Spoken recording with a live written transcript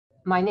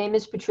My name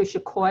is Patricia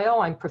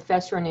Coyle. I'm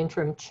professor and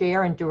interim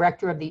chair and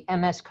director of the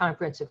MS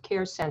Comprehensive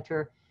Care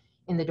Center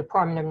in the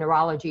Department of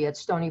Neurology at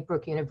Stony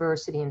Brook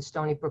University in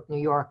Stony Brook,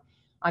 New York.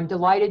 I'm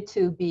delighted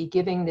to be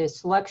giving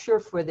this lecture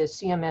for the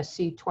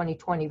CMSC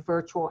 2020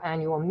 virtual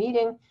annual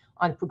meeting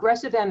on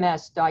progressive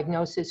MS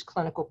diagnosis,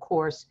 clinical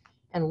course,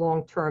 and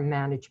long-term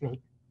management.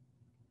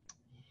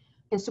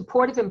 In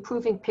support of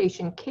improving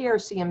patient care,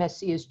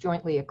 CMSC is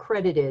jointly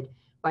accredited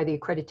by the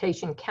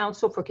Accreditation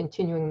Council for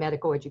Continuing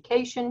Medical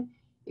Education,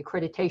 the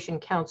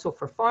Accreditation Council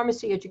for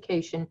Pharmacy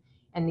Education,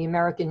 and the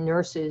American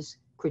Nurses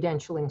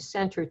Credentialing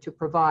Center to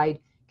provide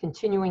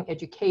continuing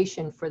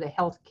education for the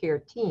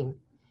healthcare team.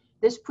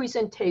 This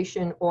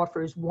presentation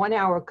offers 1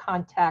 hour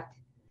contact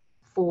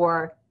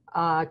for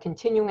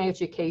continuing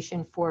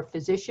education for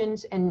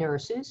physicians and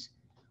nurses,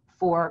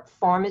 for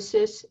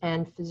pharmacists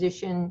and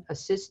physician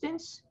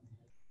assistants,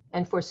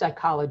 and for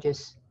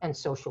psychologists and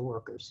social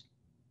workers.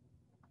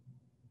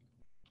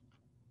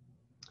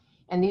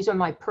 And these are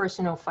my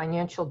personal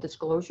financial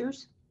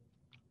disclosures.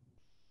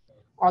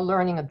 Our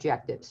learning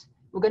objectives.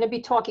 We're going to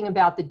be talking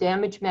about the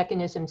damage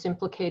mechanisms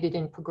implicated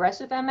in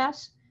progressive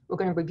MS. We're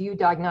going to review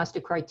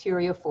diagnostic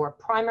criteria for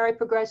primary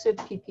progressive,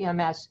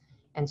 PPMS,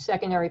 and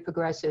secondary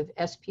progressive,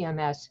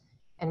 SPMS,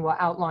 and we'll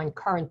outline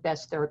current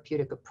best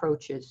therapeutic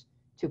approaches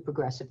to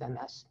progressive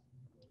MS.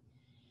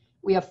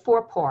 We have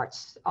 4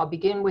 parts. I'll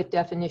begin with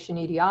definition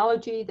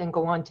etiology, then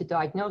go on to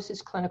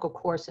diagnosis, clinical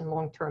course, and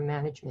long-term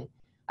management.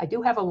 I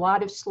do have a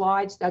lot of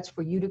slides. That's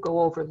for you to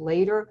go over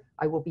later.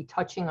 I will be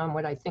touching on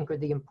what I think are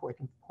the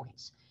important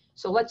points.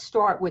 So let's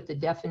start with the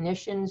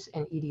definitions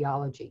and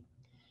etiology.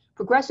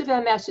 Progressive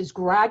MS is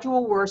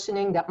gradual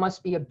worsening that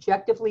must be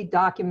objectively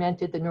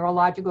documented. The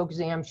neurological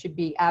exam should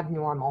be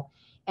abnormal.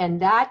 And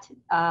that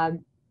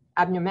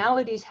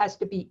abnormalities has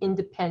to be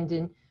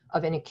independent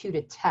of an acute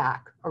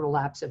attack or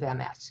relapse of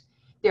MS.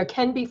 There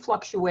can be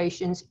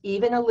fluctuations,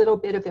 even a little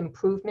bit of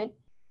improvement.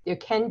 There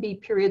can be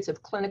periods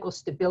of clinical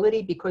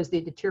stability because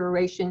the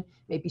deterioration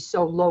may be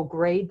so low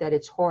grade that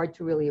it's hard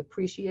to really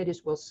appreciate,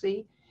 as we'll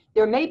see.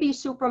 There may be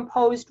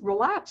superimposed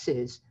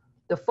relapses,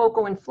 the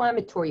focal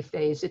inflammatory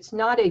phase. It's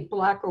not a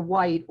black or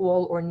white,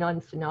 all or none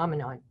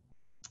phenomenon.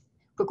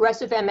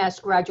 Progressive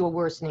MS gradual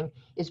worsening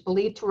is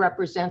believed to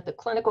represent the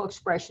clinical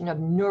expression of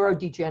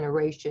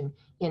neurodegeneration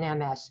in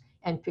MS,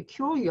 and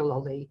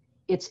peculiarly,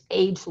 it's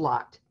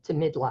age-locked to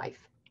midlife.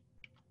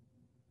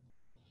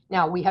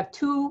 Now, we have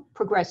 2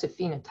 progressive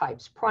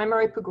phenotypes.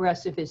 Primary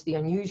progressive is the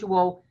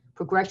unusual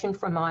progression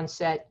from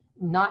onset,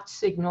 not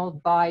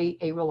signaled by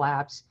a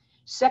relapse.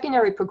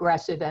 Secondary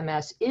progressive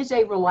MS is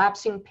a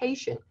relapsing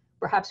patient,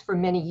 perhaps for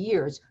many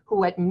years,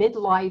 who at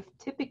midlife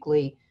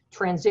typically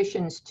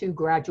transitions to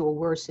gradual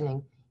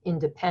worsening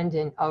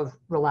independent of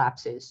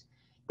relapses.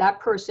 That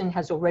person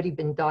has already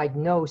been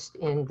diagnosed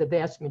in the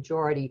vast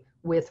majority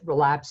with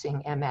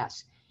relapsing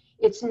MS.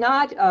 It's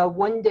not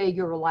one day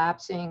you're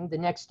relapsing, the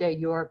next day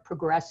you're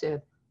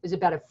progressive. There's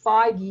about a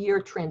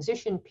 5-year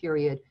transition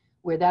period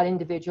where that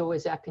individual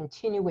is at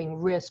continuing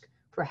risk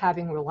for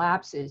having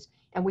relapses.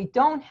 And we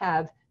don't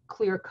have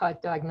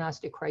clear-cut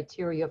diagnostic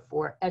criteria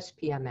for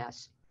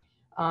SPMS.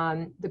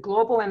 The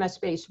Global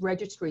MS-based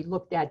registry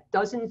looked at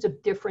dozens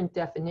of different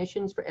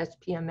definitions for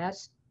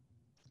SPMS.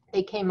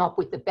 They came up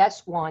with the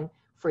best one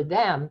for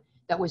them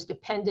that was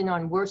dependent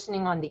on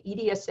worsening on the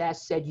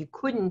EDSS, said you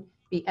couldn't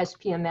be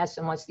SPMS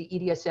unless the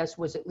EDSS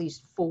was at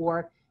least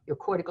 4. Your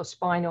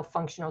corticospinal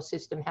functional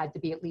system had to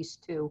be at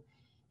least 2.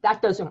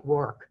 That doesn't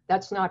work.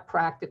 That's not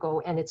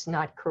practical and it's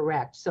not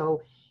correct.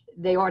 So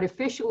they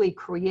artificially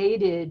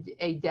created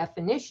a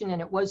definition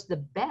and it was the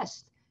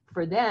best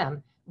for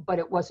them, but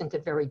it wasn't a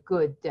very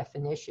good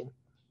definition.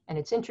 And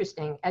it's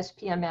interesting,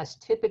 SPMS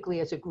typically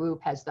as a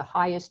group has the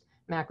highest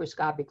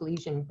macroscopic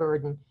lesion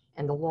burden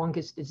and the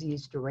longest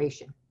disease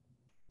duration.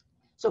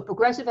 So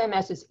progressive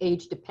MS is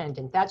age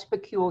dependent. That's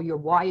peculiar.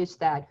 Why is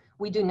that?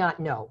 We do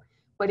not know.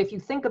 But if you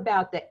think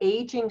about the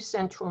aging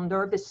central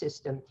nervous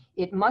system,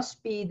 it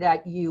must be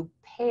that you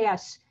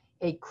pass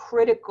a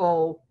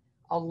critical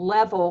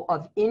level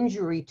of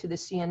injury to the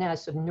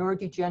CNS, of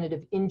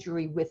neurodegenerative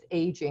injury with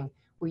aging,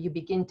 where you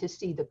begin to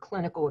see the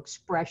clinical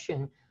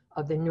expression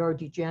of the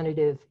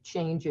neurodegenerative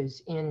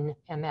changes in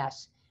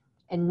MS.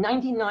 And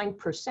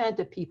 99%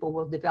 of people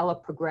will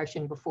develop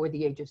progression before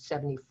the age of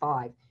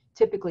 75.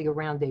 Typically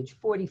around age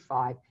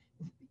 45.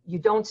 You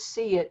don't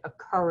see it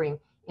occurring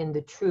in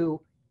the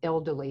true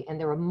elderly. And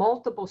there are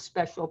multiple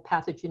special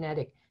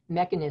pathogenic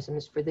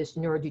mechanisms for this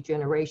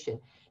neurodegeneration.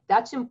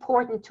 That's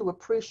important to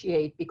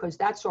appreciate because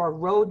that's our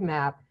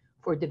roadmap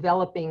for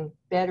developing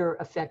better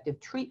effective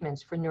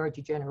treatments for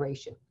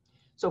neurodegeneration.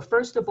 So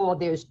first of all,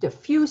 there's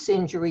diffuse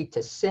injury to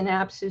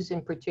synapses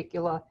in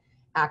particular,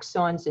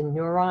 axons and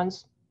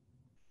neurons.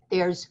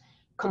 There's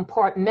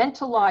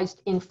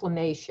compartmentalized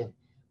inflammation.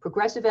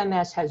 Progressive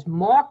MS has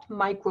marked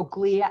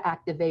microglia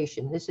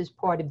activation. This is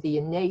part of the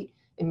innate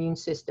immune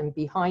system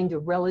behind a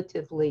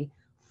relatively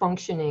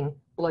functioning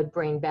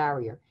blood-brain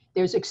barrier.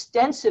 There's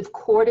extensive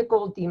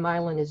cortical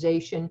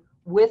demyelinization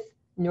with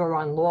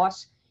neuron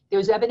loss.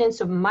 There's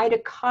evidence of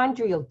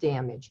mitochondrial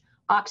damage,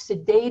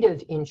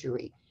 oxidative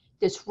injury.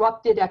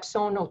 disrupted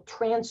axonal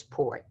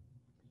transport.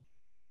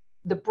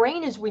 The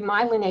brain is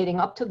remyelinating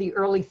up to the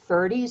early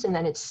 30s, and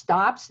then it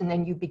stops, and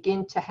then you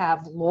begin to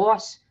have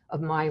loss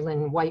of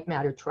myelin and white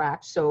matter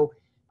tracts. So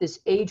this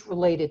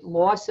age-related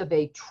loss of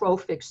a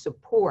trophic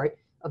support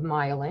of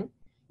myelin.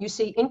 You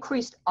see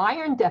increased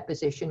iron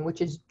deposition,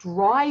 which is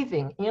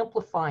driving,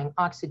 amplifying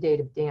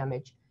oxidative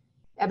damage.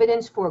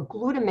 Evidence for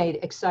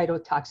glutamate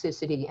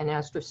excitotoxicity and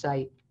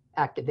astrocyte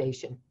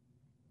activation.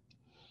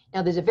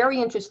 Now, there's a very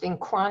interesting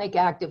chronic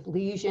active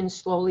lesion,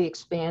 slowly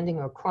expanding,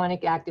 or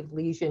chronic active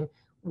lesion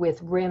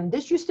with RIM.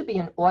 This used to be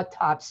an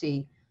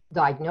autopsy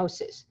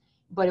diagnosis,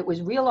 but it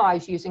was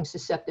realized using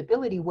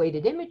susceptibility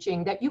weighted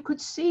imaging that you could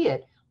see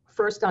it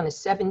first on a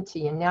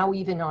 7T and now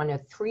even on a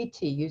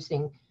 3T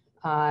using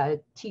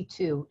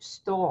T2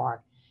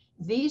 star.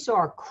 These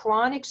are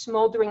chronic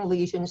smoldering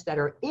lesions that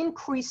are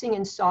increasing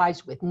in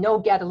size with no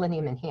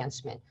gadolinium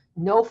enhancement,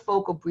 no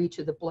focal breach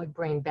of the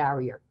blood-brain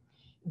barrier.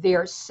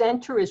 Their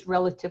center is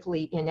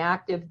relatively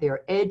inactive.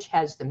 Their edge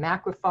has the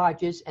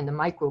macrophages and the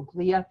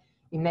microglia.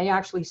 You may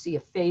actually see a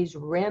phase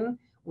rim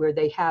where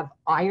they have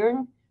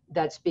iron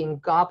that's being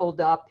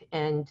gobbled up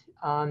and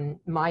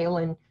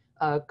myelin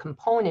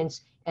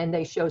components, and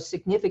they show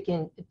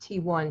significant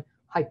T1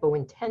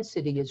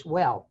 hypointensity as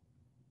well.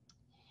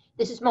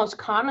 This is most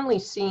commonly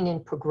seen in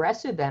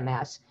progressive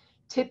MS,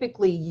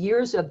 typically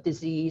years of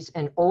disease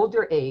and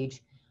older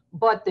age,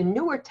 but the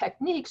newer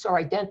techniques are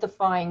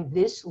identifying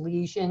this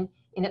lesion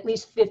in at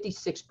least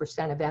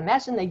 56% of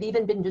MS, and they've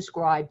even been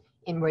described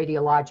in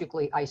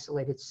radiologically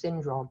isolated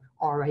syndrome,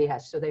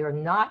 RAS. So they are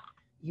not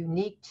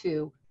unique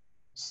to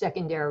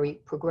secondary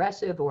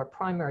progressive or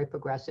primary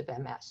progressive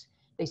MS.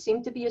 They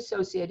seem to be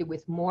associated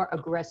with more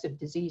aggressive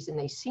disease, and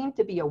they seem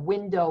to be a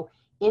window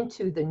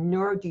into the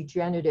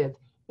neurodegenerative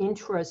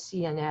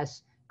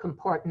intra-CNS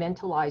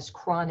compartmentalized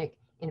chronic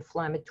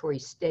inflammatory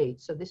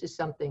state. So this is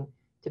something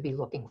to be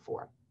looking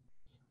for.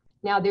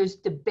 Now there's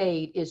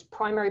debate, is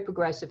primary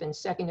progressive and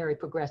secondary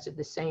progressive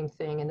the same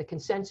thing? And the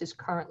consensus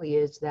currently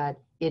is that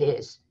it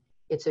is.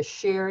 It's a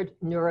shared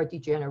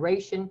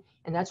neurodegeneration,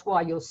 and that's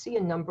why you'll see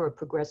a number of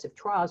progressive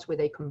trials where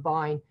they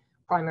combine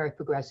primary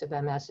progressive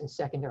MS and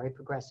secondary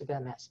progressive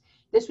MS.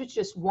 This was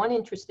just one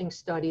interesting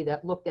study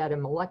that looked at a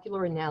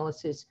molecular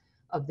analysis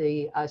of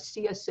the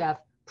CSF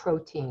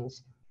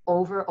proteins,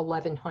 over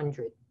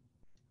 1,100.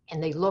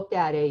 And they looked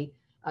at a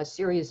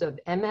series of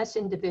MS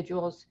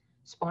individuals,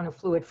 spinal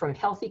fluid from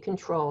healthy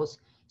controls,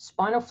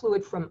 spinal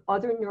fluid from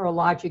other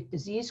neurologic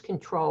disease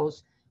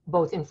controls,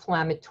 both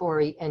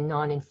inflammatory and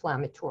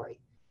non-inflammatory.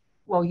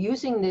 Well,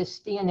 using this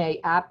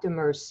DNA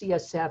aptamer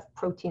CSF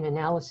protein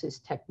analysis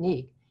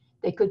technique,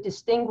 they could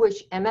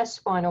distinguish MS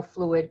spinal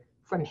fluid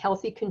from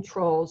healthy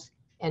controls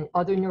and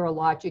other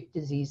neurologic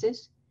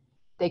diseases.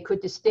 They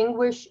could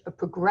distinguish a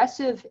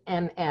progressive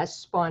MS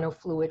spinal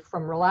fluid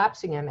from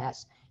relapsing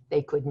MS.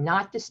 They could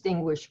not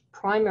distinguish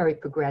primary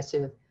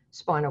progressive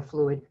spinal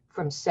fluid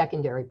from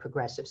secondary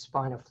progressive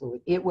spinal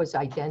fluid. It was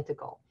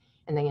identical.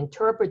 And they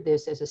interpret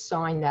this as a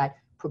sign that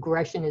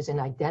progression is an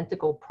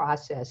identical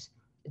process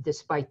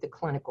despite the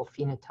clinical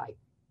phenotype.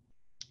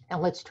 Now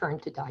let's turn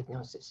to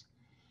diagnosis.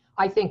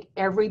 I think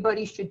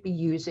everybody should be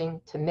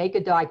using, to make a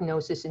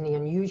diagnosis in the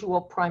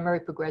unusual primary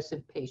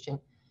progressive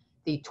patient,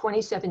 the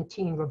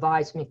 2017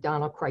 revised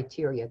McDonald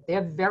criteria.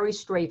 They're very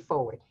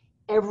straightforward.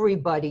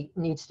 Everybody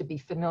needs to be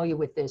familiar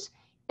with this.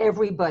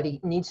 Everybody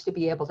needs to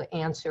be able to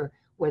answer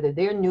whether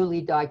their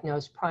newly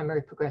diagnosed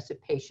primary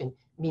progressive patient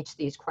meets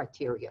these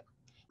criteria.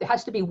 There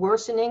has to be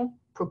worsening,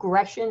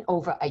 progression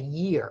over a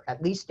year,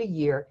 at least a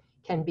year,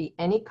 can be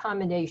any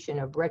combination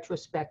of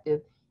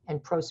retrospective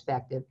and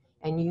prospective,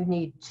 and you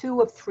need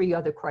 2 of 3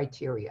 other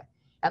criteria.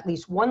 At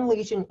least 1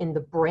 lesion in the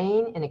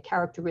brain in a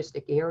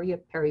characteristic area,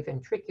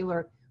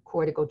 periventricular,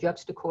 cortical,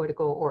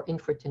 juxtacortical, or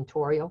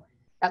infratentorial,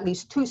 at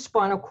least 2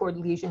 spinal cord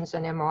lesions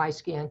on MRI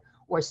scan,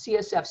 or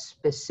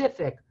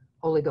CSF-specific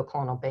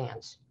oligoclonal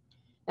bands.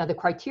 Now, the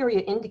criteria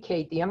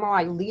indicate the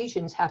MRI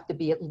lesions have to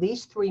be at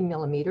least 3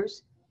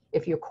 millimeters.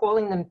 If you're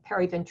calling them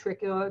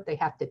periventricular, they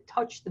have to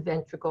touch the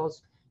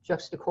ventricles.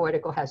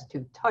 Juxtacortical has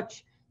to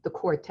touch the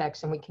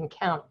cortex, and we can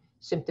count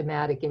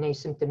symptomatic and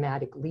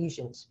asymptomatic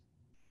lesions.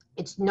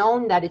 It's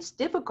known that it's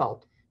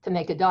difficult to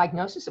make a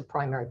diagnosis of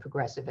primary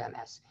progressive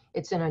MS.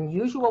 It's an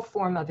unusual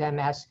form of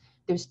MS.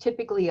 There's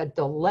typically a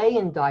delay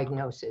in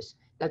diagnosis.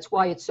 That's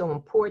why it's so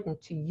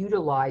important to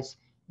utilize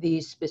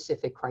these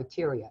specific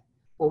criteria.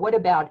 Well, what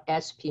about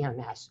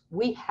SPMS?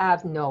 We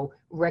have no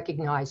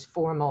recognized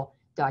formal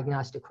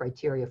diagnostic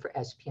criteria for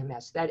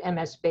SPMS. That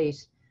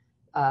MS-based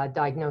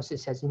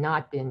diagnosis has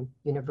not been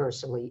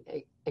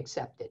universally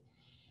accepted.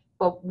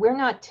 But we're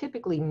not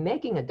typically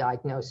making a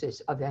diagnosis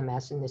of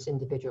MS in this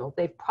individual.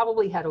 They've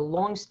probably had a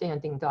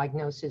long-standing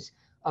diagnosis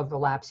of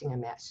relapsing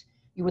MS.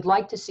 You would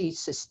like to see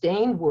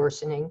sustained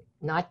worsening,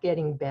 not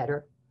getting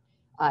better.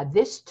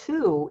 This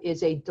too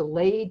is a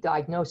delayed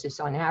diagnosis.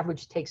 On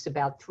average, takes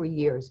about 3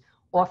 years.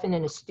 Often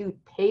an astute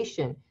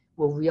patient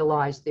will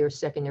realize they're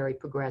secondary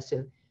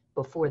progressive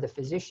before the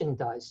physician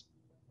does.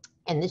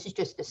 And this is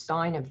just a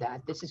sign of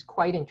that. This is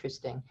quite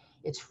interesting.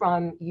 It's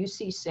from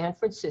UC San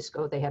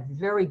Francisco. They have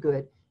very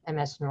good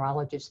MS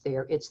neurologists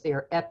there. It's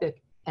their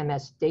EPIC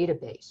MS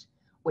database.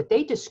 What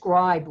they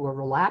described were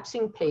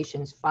relapsing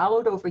patients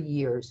followed over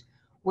years,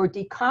 were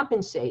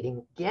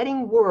decompensating,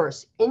 getting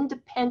worse,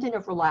 independent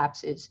of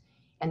relapses,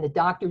 and the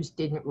doctors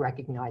didn't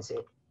recognize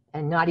it,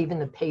 and not even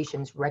the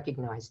patients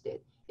recognized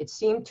it. It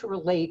seemed to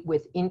relate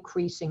with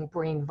increasing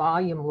brain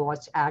volume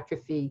loss,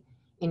 atrophy,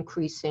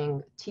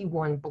 increasing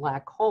T1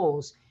 black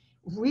holes.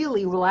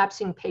 Really,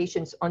 relapsing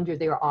patients under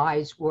their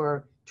eyes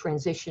were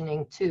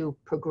transitioning to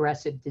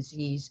progressive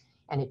disease,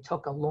 and it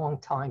took a long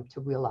time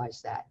to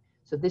realize that.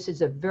 So this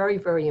is a very,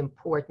 very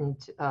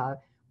important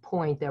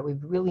point that we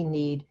really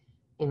need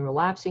in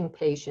relapsing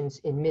patients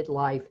in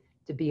midlife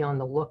to be on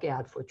the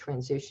lookout for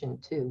transition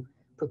to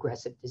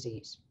progressive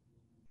disease.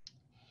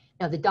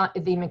 Now,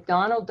 the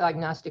McDonald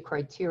diagnostic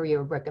criteria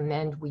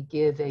recommend we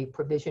give a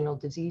provisional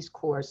disease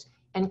course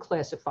and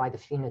classify the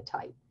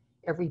phenotype.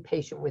 Every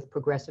patient with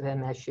progressive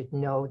MS should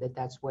know that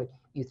that's what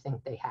you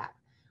think they have.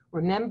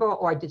 Remember,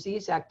 our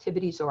disease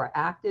activities are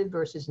active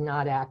versus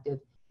not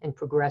active and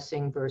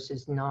progressing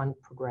versus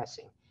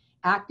non-progressing.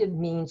 Active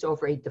means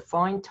over a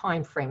defined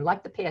time frame,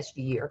 like the past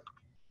year,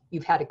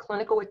 you've had a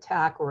clinical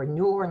attack or a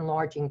new or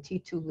enlarging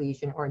T2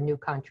 lesion or a new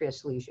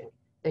contrast lesion,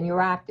 then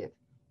you're active.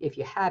 If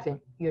you haven't,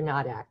 you're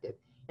not active.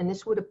 And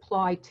this would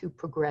apply to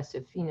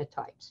progressive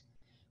phenotypes.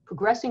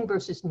 Progressing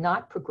versus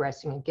not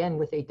progressing, again,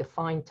 with a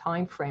defined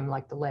time frame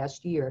like the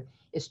last year,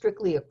 is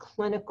strictly a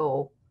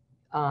clinical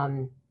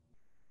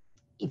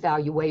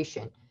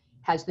evaluation.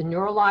 Has the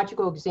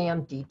neurological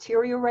exam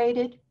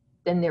deteriorated?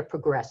 Then they're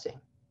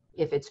progressing.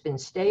 If it's been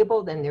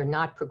stable, then they're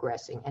not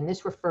progressing. And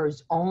this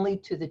refers only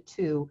to the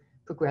two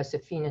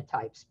progressive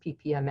phenotypes,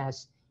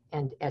 PPMS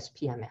and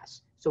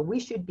SPMS. So we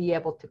should be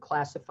able to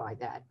classify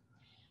that.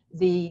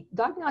 The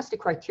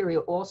diagnostic criteria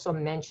also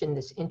mention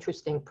this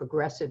interesting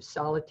progressive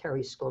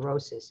solitary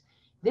sclerosis.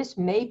 This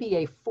may be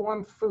a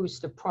form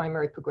fruste of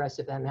primary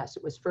progressive MS.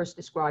 It was first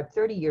described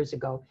 30 years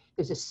ago.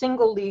 There's a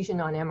single lesion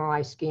on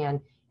MRI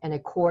scan and a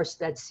course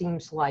that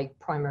seems like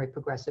primary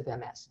progressive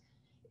MS.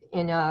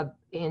 In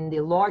the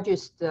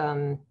largest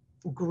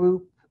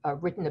group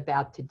written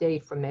about to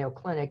date from Mayo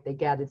Clinic, they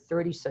gathered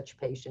 30 such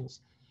patients.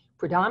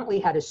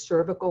 Predominantly had a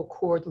cervical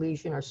cord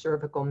lesion or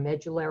cervical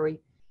medullary.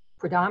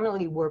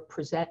 Predominantly were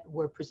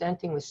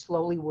presenting with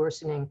slowly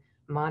worsening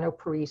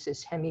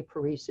monoparesis,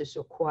 hemiparesis,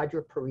 or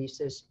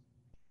quadriparesis.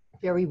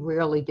 Very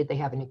rarely did they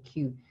have an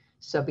acute,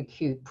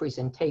 subacute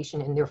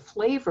presentation, and their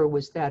flavor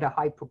was that a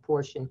high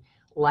proportion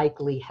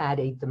likely had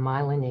a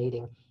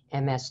demyelinating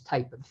MS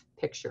type of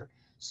picture.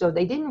 So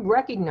they didn't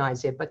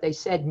recognize it, but they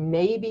said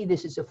maybe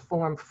this is a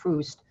form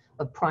fruste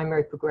of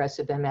primary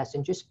progressive MS,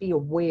 and just be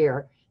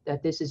aware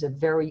that this is a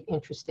very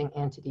interesting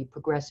entity,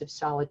 progressive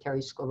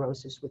solitary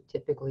sclerosis with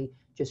typically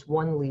just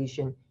one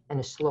lesion and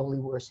a slowly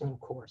worsening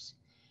course.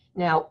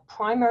 Now,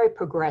 primary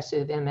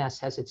progressive MS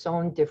has its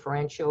own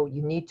differential.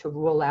 You need to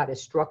rule out a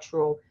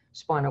structural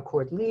spinal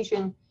cord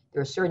lesion.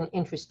 There are certain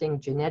interesting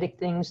genetic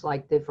things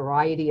like the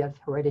variety of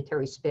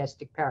hereditary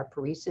spastic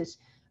paraparesis,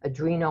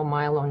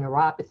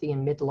 adrenomyeloneuropathy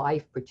in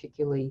midlife,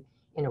 particularly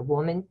in a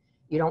woman.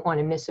 You don't want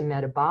to miss a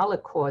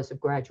metabolic cause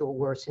of gradual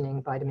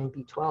worsening, vitamin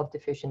B12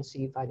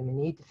 deficiency,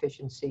 vitamin E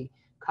deficiency,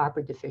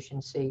 copper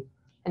deficiency,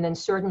 and then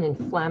certain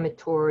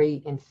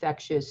inflammatory,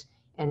 infectious,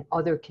 and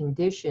other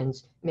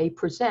conditions may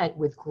present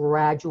with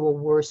gradual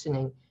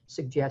worsening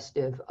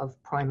suggestive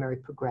of primary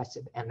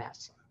progressive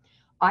MS.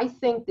 I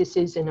think this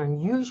is an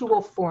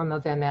unusual form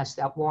of MS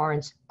that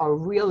warrants a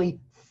really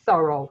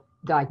thorough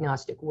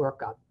diagnostic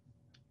workup.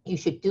 You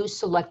should do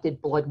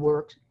selected blood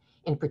work.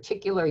 In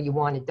particular, you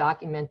want to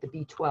document the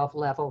B12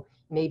 level,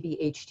 maybe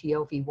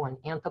HTLV1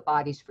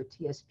 antibodies for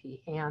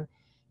TSP-HAM.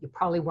 You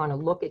probably want to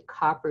look at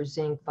copper,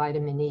 zinc,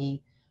 vitamin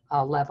E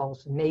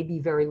levels, maybe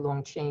very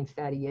long chain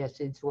fatty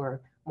acids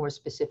or more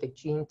specific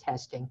gene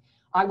testing.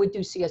 I would do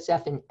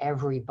CSF in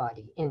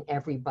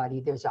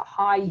everybody. There's a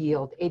high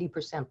yield,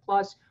 80%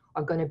 plus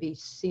are going to be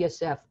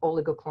CSF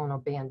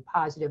oligoclonal band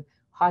positive,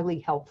 highly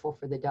helpful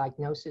for the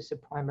diagnosis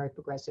of primary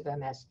progressive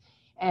MS.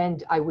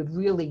 And I would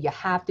really, you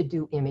have to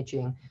do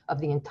imaging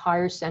of the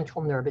entire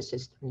central nervous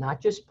system,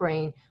 not just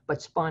brain,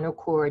 but spinal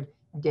cord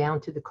down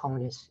to the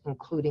conus,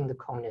 including the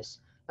conus.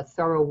 A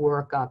thorough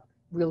workup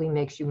really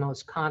makes you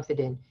most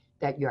confident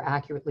that you're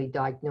accurately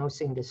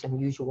diagnosing this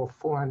unusual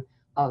form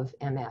of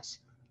MS.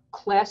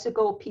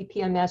 Classical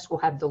PPMS will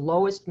have the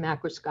lowest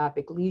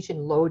macroscopic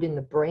lesion load in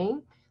the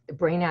brain. The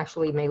brain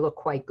actually may look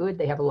quite good.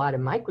 They have a lot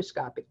of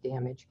microscopic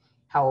damage,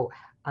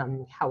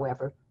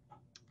 however,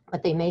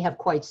 but they may have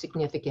quite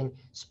significant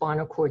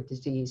spinal cord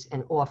disease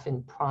and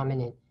often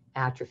prominent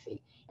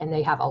atrophy. And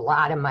they have a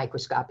lot of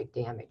microscopic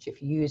damage.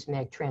 If you use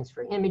mag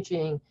transfer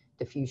imaging,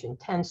 diffusion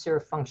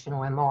tensor,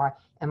 functional MR,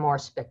 MR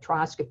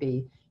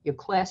spectroscopy, your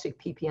classic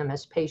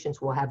PPMS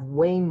patients will have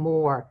way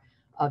more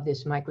of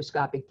this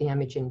microscopic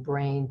damage in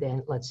brain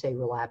than, let's say,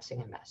 relapsing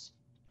MS.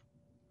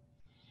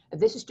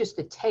 This is just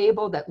a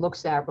table that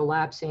looks at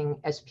relapsing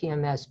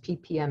SPMS,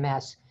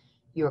 PPMS.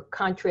 your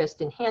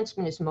contrast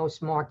enhancement is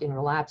most marked in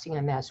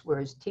relapsing MS,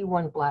 whereas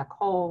T1 black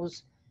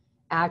holes,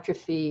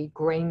 atrophy,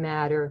 gray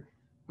matter,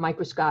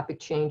 microscopic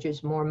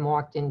changes more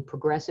marked in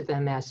progressive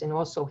MS, and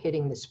also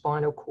hitting the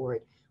spinal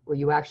cord, where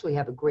you actually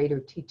have a greater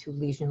T2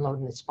 lesion load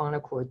in the spinal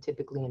cord,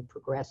 typically in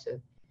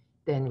progressive,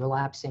 than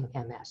relapsing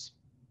MS.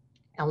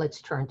 Now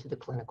let's turn to the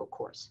clinical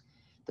course.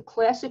 The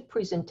classic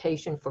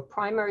presentation for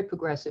primary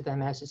progressive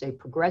MS is a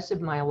progressive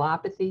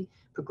myelopathy,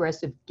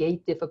 progressive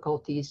gait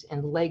difficulties,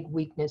 and leg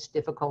weakness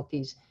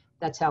difficulties.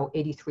 That's how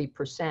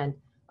 83%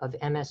 of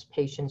MS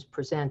patients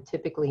present,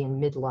 typically in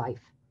midlife.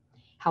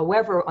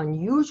 However,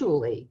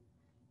 unusually,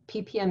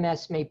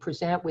 PPMS may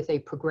present with a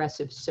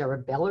progressive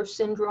cerebellar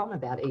syndrome,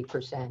 about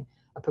 8%,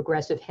 a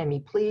progressive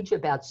hemiplegia,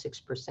 about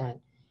 6%,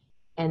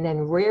 and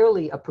then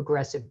rarely a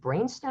progressive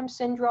brainstem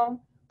syndrome,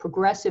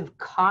 progressive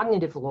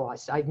cognitive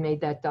loss. I've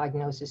made that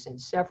diagnosis in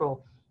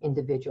several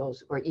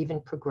individuals, or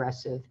even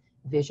progressive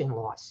vision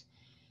loss.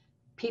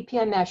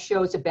 PPMS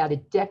shows about a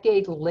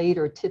decade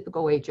later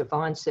typical age of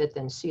onset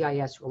than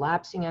CIS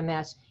relapsing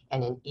MS,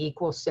 and an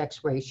equal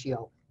sex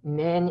ratio.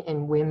 Men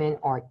and women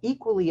are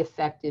equally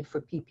affected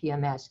for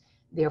PPMS.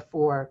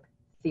 Therefore,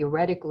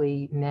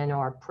 theoretically, men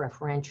are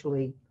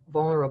preferentially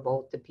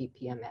vulnerable to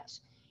PPMS.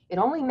 It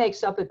only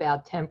makes up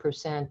about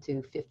 10%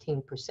 to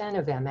 15%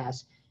 of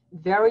MS.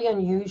 Very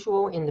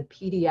unusual in the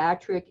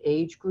pediatric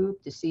age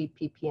group to see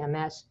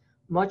PPMS,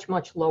 much,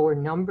 much lower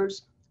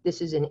numbers. This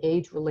is an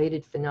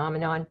age-related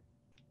phenomenon,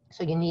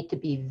 so you need to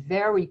be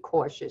very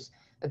cautious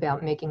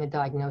about making a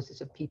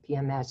diagnosis of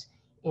PPMS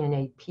in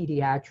a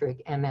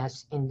pediatric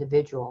MS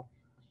individual.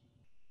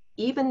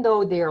 Even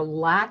though they're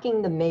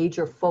lacking the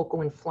major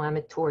focal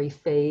inflammatory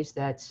phase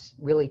that's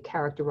really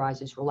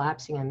characterizes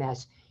relapsing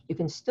MS, you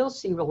can still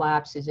see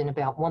relapses in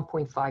about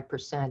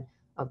 1.5%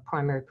 of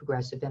primary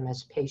progressive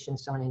MS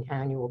patients on an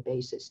annual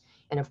basis.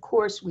 And of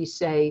course, we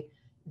say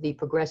the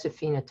progressive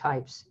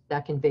phenotypes,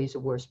 that conveys a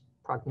worse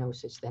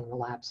prognosis than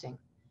relapsing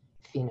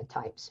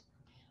phenotypes.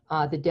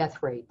 The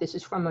death rate. This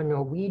is from a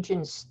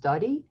Norwegian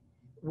study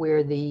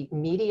where the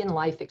median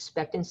life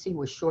expectancy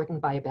was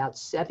shortened by about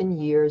 7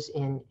 years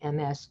in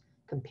MS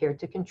compared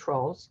to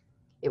controls.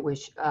 It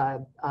was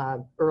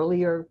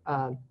earlier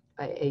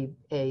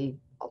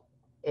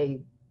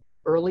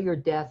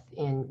death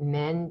in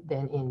men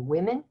than in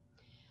women,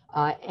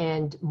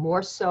 and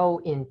more so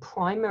in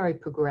primary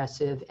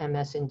progressive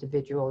MS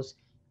individuals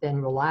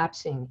than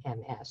relapsing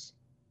MS.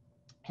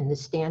 And the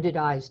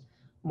standardized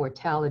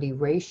mortality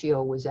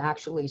ratio was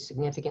actually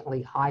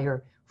significantly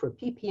higher for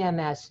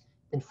PPMS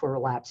than for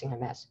relapsing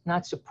MS.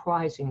 Not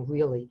surprising,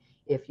 really,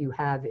 if you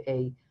have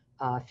a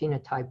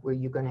phenotype where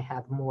you're going to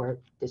have more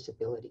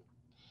disability.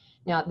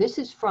 Now, this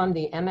is from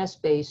the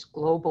MS-based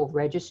global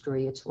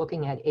registry. It's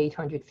looking at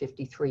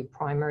 853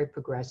 primary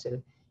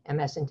progressive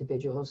MS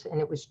individuals, and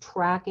it was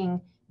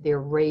tracking their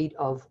rate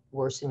of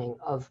worsening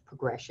of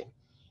progression.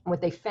 And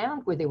what they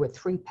found were there were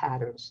three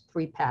patterns.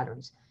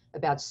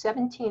 About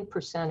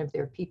 17% of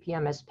their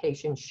PPMS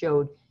patients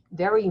showed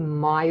very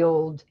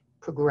mild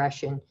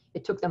progression.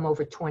 It took them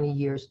over 20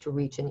 years to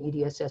reach an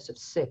EDSS of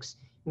 6,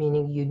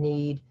 meaning you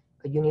need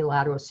a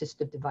unilateral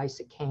assistive device,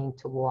 a cane,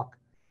 to walk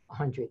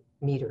 100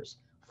 meters.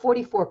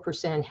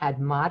 44% had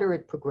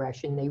moderate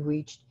progression. They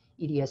reached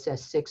EDSS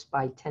 6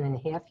 by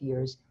 10.5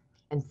 years,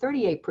 and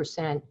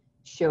 38%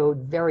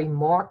 showed very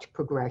marked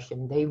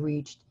progression. They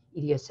reached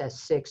EDSS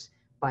 6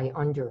 by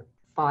under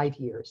 5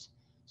 years.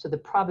 So the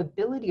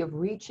probability of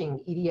reaching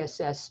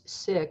EDSS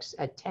 6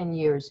 at 10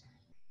 years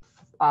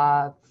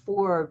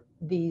for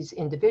these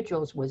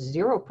individuals was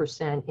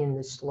 0% in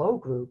the slow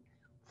group,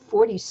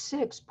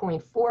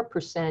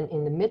 46.4%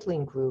 in the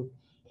middling group,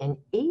 and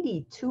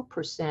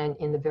 82%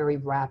 in the very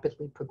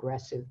rapidly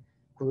progressive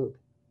group.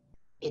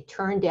 It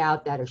turned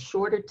out that a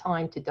shorter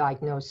time to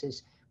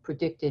diagnosis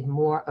predicted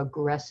more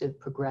aggressive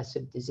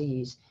progressive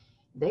disease.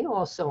 They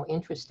also,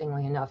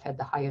 interestingly enough, had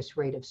the highest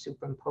rate of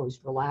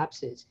superimposed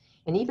relapses.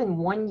 And even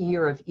 1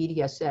 year of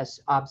EDSS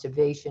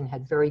observation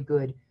had very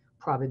good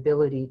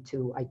probability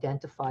to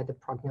identify the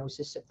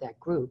prognosis of that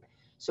group.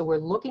 So we're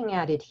looking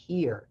at it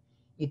here.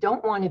 You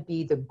don't want to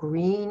be the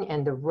green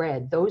and the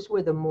red. Those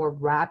were the more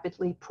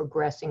rapidly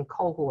progressing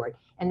cohort,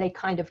 and they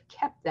kind of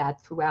kept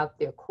that throughout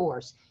their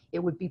course. It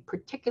would be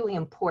particularly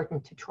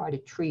important to try to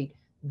treat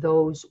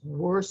those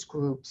worse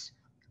groups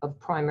of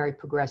primary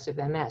progressive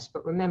MS.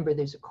 But remember,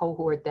 there's a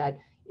cohort that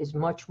is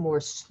much more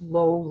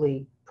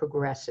slowly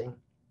progressing.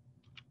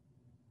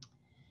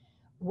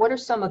 What are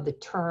some of the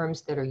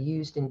terms that are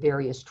used in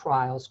various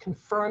trials?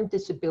 Confirmed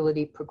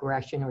disability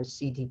progression, or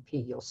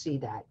CDP, you'll see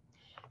that.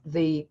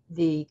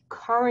 The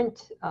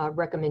current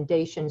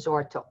recommendations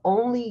are to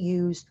only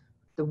use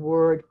the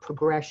word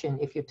progression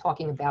if you're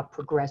talking about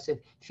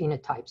progressive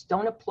phenotypes.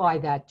 Don't apply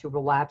that to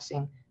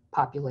relapsing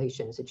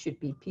populations. It should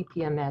be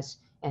PPMS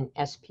and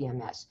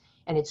SPMS.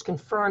 And it's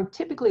confirmed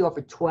typically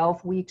over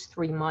 12 weeks,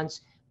 3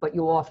 months, but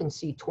you'll often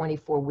see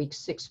 24 weeks,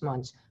 6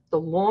 months. The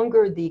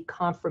longer the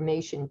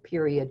confirmation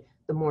period,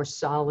 the more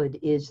solid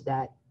is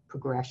that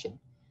progression.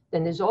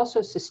 Then there's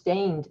also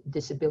sustained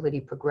disability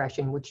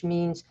progression, which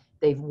means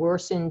they've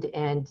worsened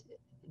and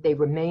they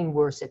remain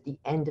worse at the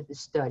end of the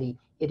study.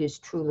 It is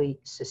truly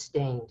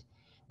sustained.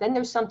 Then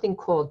there's something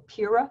called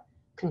PIRA,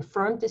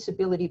 confirmed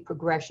disability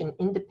progression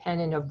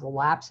independent of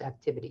relapse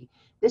activity.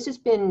 This has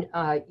been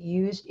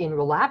used in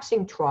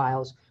relapsing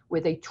trials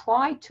where they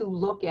try to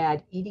look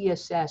at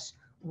EDSS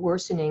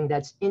worsening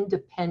that's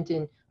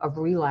independent of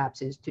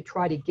relapses to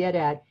try to get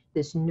at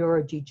this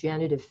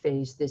neurodegenerative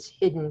phase, this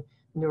hidden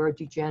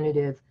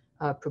neurodegenerative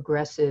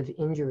progressive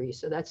injury.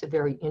 So that's a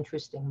very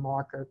interesting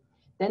marker.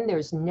 Then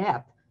there's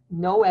NEP,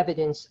 no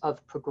evidence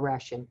of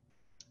progression.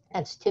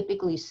 That's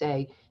typically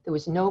say there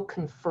was no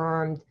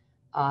confirmed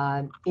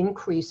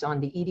increase on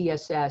the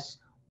EDSS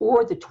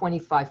or the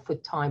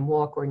 25-foot time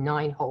walk or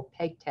 9-hole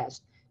peg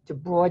test to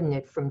broaden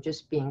it from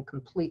just being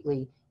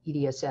completely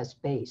EDSS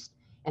based.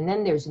 And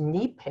then there's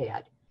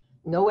NEPAD,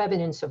 no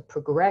evidence of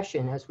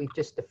progression as we've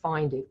just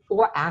defined it,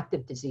 or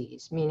active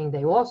disease, meaning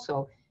they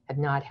also have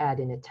not had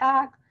an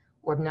attack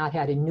or have not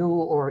had a new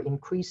or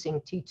increasing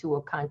T2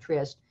 or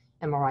contrast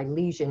MRI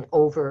lesion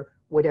over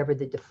whatever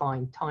the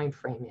defined time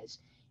frame is.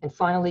 And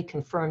finally,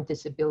 confirmed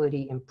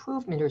disability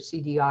improvement or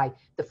CDI,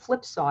 the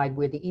flip side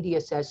where the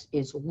EDSS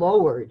is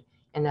lowered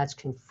and that's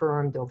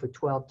confirmed over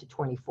 12 to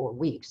 24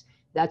 weeks.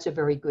 That's a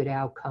very good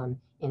outcome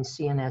in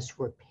CNS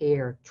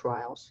repair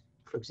trials,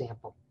 for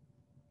example.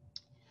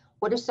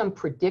 What are some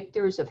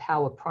predictors of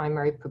how a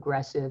primary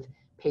progressive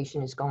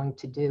patient is going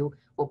to do?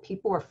 Well,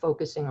 people are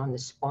focusing on the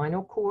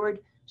spinal cord,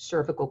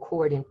 cervical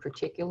cord in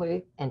particular,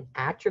 and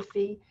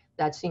atrophy.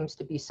 That seems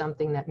to be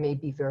something that may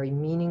be very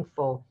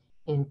meaningful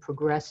in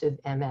progressive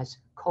MS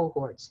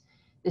cohorts.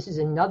 This is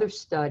another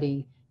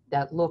study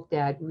that looked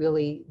at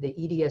really the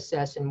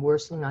EDSS and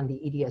worsening on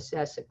the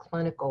EDSS, a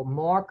clinical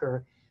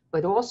marker,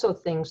 but also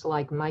things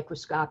like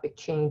microscopic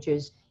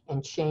changes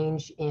and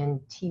change in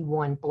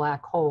T1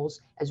 black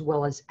holes, as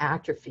well as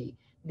atrophy.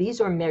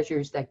 These are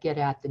measures that get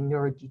at the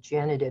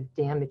neurodegenerative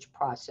damage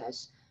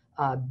process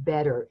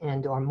better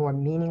and are more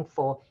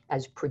meaningful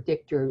as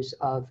predictors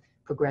of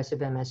progressive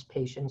MS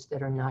patients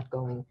that are not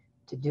going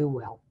to do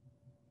well.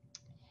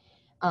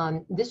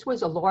 This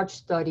was a large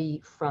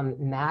study from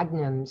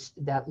Magnums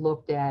that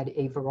looked at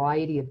a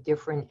variety of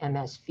different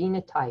MS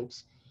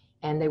phenotypes,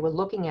 and they were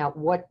looking at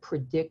what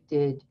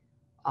predicted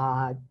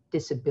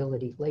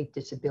disability, late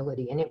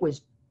disability, and it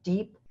was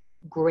deep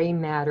gray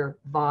matter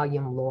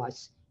volume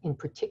loss, in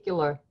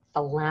particular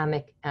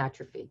thalamic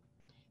atrophy.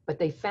 But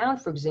they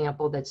found, for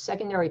example, that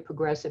secondary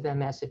progressive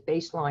MS at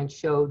baseline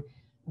showed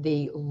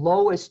the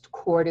lowest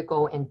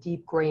cortical and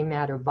deep gray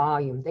matter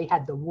volume. They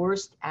had the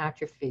worst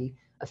atrophy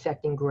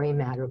affecting gray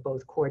matter,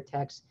 both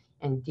cortex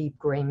and deep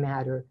gray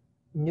matter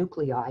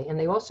nuclei. And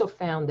they also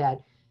found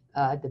that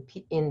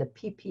in the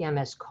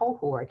PPMS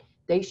cohort,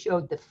 they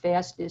showed the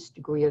fastest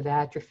degree of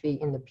atrophy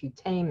in the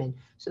putamen.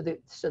 So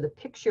the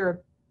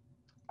picture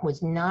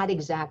was not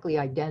exactly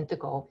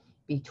identical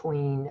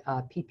between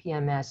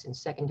PPMS and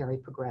secondary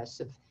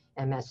progressive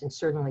MS, and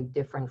certainly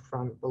different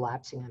from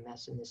relapsing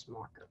MS in this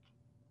marker.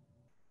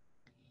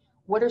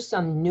 What are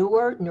some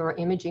newer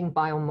neuroimaging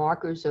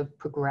biomarkers of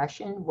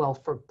progression? Well,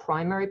 for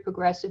primary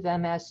progressive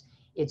MS,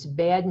 it's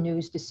bad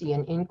news to see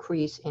an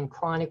increase in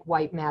chronic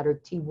white matter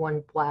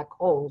T1 black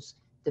holes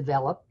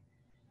develop.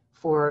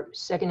 For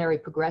secondary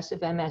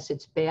progressive MS,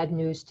 it's bad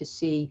news to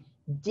see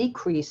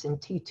decrease in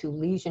T2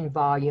 lesion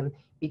volume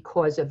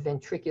because of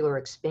ventricular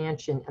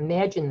expansion.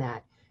 Imagine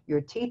that.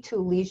 Your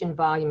T2 lesion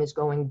volume is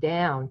going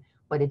down,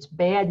 but it's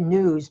bad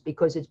news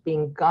because it's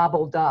being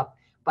gobbled up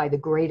by the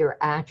greater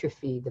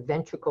atrophy. The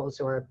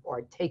ventricles are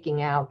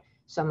taking out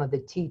some of the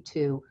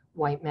T2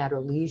 white matter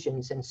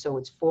lesions, and so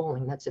it's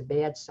falling. That's a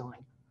bad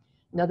sign.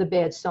 Another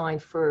bad sign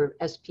for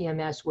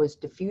SPMS was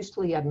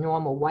diffusely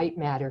abnormal white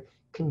matter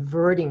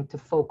converting to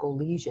focal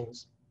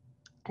lesions.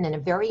 And then a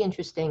very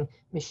interesting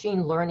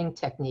machine learning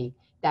technique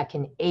that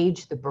can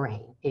age the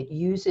brain. It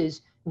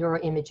uses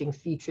neuroimaging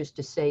features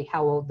to say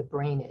how old the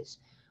brain is.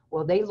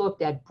 Well, they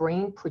looked at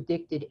brain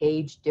predicted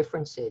age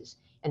differences,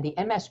 and the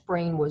MS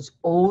brain was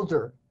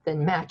older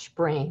than matched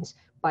brains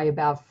by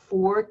about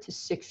 4 to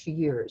 6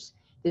 years.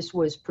 This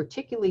was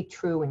particularly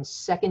true in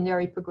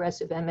secondary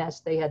progressive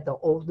MS. They had the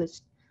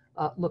oldest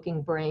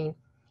looking brain,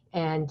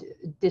 and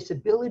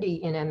disability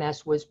in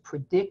MS was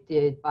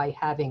predicted by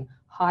having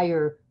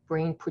higher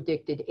brain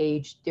predicted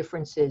age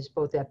differences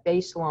both at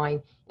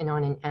baseline and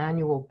on an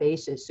annual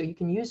basis. So you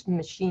can use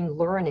machine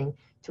learning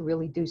to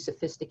really do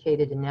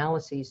sophisticated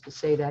analyses to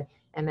say that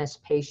MS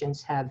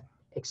patients have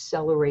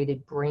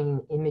accelerated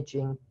brain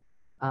imaging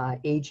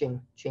aging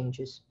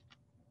changes.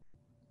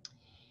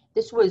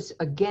 This was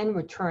again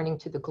returning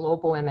to the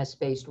global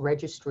MS-based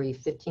registry,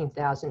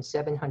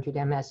 15,700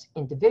 MS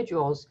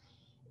individuals,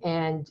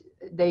 and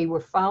they were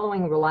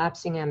following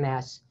relapsing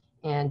MS,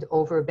 and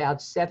over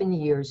about 7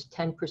 years,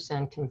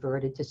 10%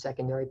 converted to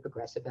secondary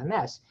progressive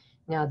MS.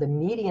 Now, the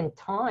median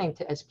time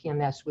to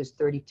SPMS was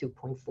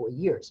 32.4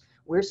 years.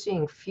 We're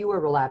seeing fewer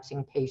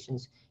relapsing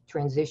patients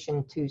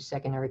transition to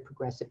secondary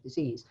progressive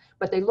disease,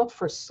 but they looked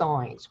for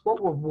signs.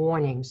 What were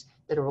warnings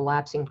that a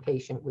relapsing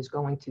patient was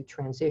going to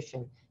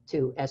transition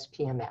to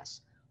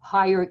SPMS?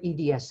 Higher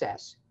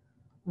EDSS,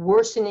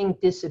 worsening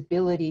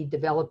disability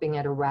developing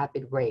at a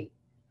rapid rate.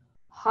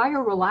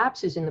 Higher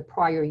relapses in the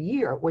prior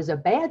year was a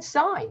bad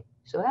sign.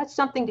 So that's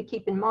something to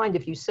keep in mind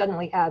if you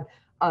suddenly have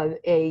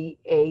a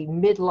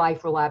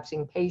midlife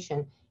relapsing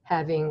patient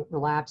having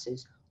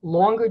relapses.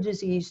 Longer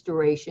disease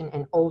duration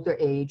and older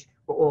age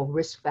were all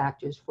risk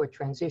factors for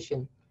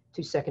transition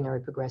to secondary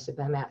progressive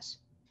MS.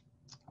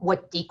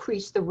 What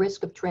decreased the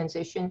risk of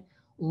transition?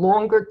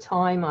 Longer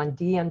time on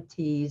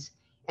DMTs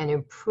and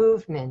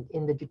improvement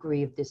in the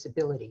degree of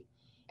disability.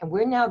 And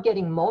we're now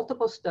getting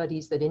multiple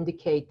studies that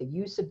indicate the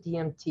use of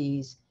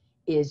DMTs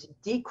is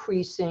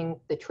decreasing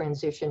the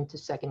transition to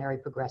secondary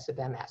progressive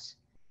MS.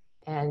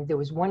 And there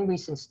was one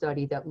recent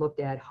study that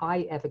looked at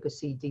high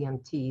efficacy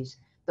DMTs,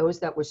 those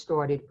that were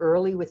started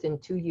early within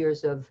 2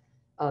 years of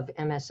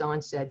MS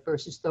onset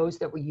versus those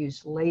that were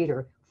used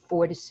later,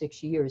 4 to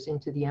 6 years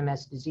into the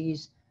MS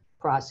disease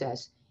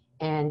process.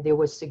 And there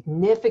was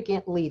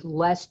significantly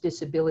less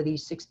disability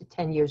 6 to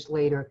 10 years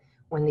later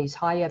when these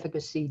high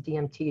efficacy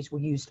DMTs were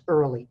used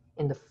early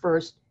in the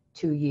first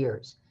 2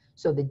 years.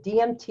 So the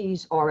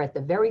DMTs are at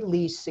the very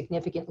least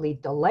significantly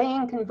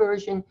delaying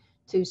conversion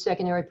to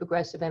secondary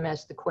progressive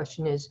MS. The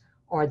question is,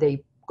 are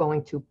they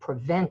going to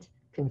prevent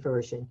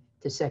conversion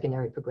to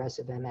secondary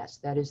progressive MS?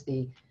 That is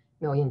the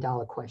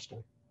million-dollar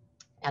question.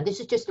 And this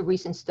is just a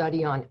recent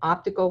study on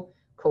optical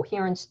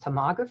coherence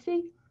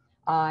tomography.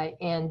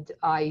 And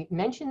I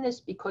mention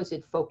this because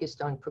it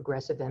focused on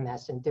progressive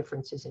MS and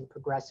differences in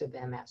progressive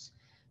MS.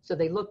 So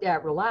they looked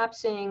at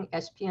relapsing,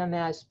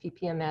 SPMS,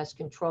 PPMS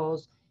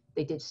controls.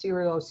 They did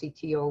serial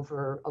OCT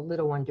over a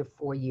little under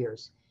 4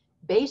 years.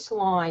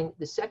 Baseline,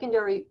 the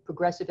secondary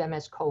progressive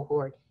MS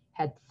cohort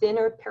had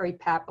thinner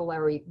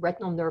peripapillary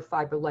retinal nerve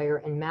fiber layer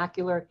and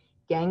macular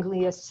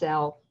ganglia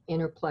cell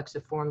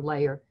interplexiform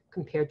layer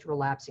compared to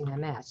relapsing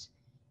MS.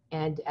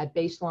 And at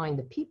baseline,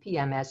 the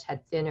PPMS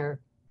had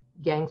thinner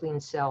ganglion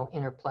cell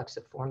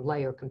interplexiform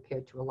layer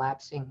compared to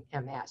relapsing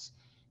MS.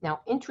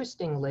 Now,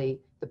 interestingly,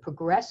 the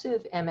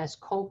progressive MS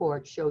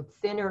cohort showed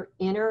thinner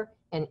inner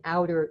and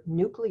outer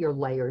nuclear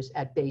layers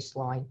at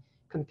baseline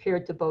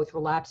compared to both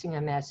relapsing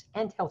MS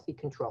and healthy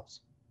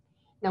controls.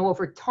 Now,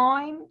 over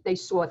time, they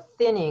saw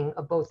thinning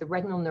of both the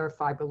retinal nerve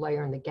fiber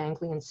layer and the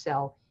ganglion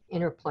cell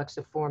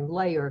interplexiform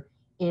layer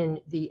in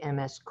the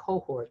MS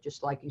cohort,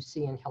 just like you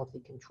see in healthy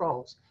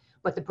controls.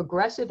 But the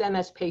progressive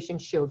MS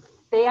patients showed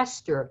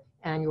faster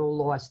annual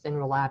loss than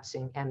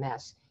relapsing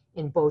MS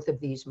in both of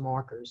these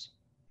markers.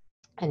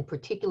 And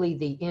particularly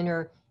the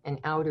inner and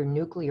outer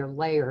nuclear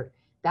layer,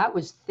 that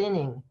was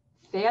thinning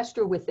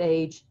faster with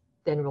age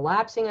than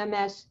relapsing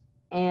MS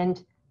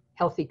and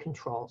healthy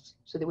controls.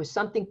 So there was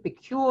something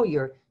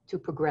peculiar to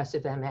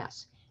progressive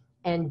MS.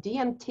 And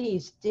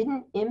DMTs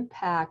didn't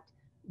impact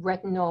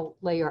retinal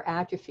layer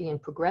atrophy in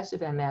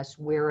progressive MS,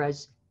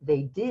 whereas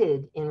they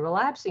did in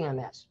relapsing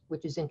MS,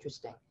 which is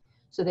interesting.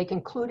 So they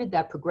concluded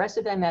that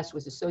progressive MS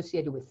was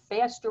associated with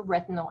faster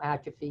retinal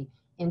atrophy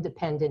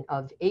independent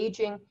of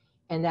aging,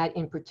 and that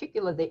in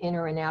particular, the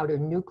inner and outer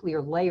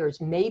nuclear layers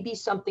may be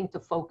something to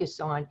focus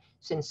on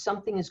since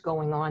something is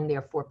going on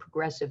there for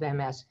progressive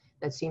MS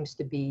that seems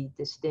to be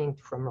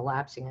distinct from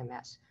relapsing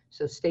MS.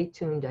 So stay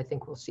tuned, I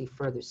think we'll see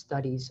further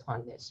studies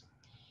on this.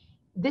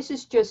 This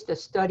is just a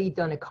study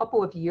done a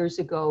couple of years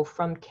ago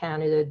from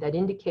Canada that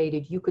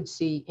indicated you could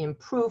see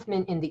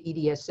improvement in the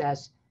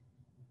EDSS,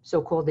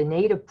 so-called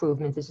innate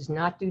improvement. This is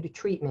not due to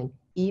treatment,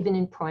 even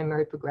in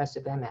primary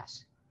progressive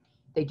MS.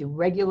 They do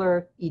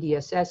regular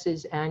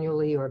EDSSs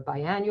annually or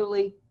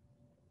biannually.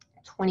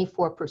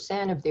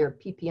 24% of their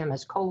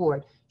PPMS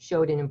cohort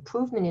showed an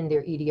improvement in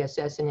their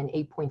EDSS, and in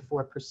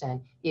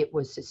 8.4% it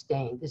was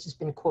sustained. This has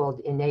been called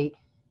innate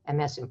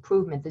MS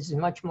improvement. This is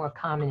much more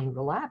common in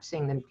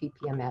relapsing than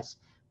PPMS,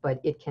 but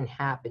it can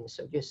happen.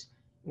 So just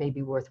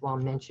maybe worthwhile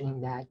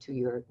mentioning that to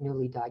your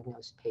newly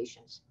diagnosed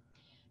patients.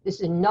 This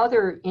is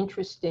another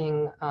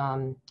interesting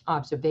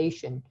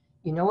observation.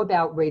 You know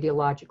about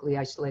radiologically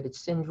isolated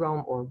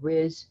syndrome, or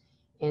RIS.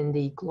 In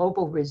the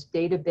global RIS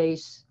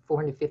database,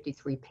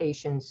 453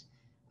 patients,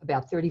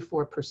 about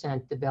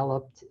 34%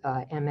 developed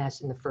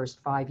MS in the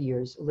first 5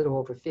 years, a little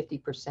over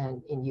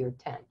 50% in year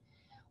 10.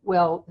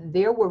 Well,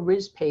 there were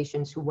RIS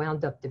patients who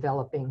wound up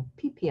developing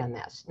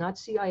PPMS, not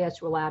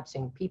CIS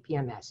relapsing,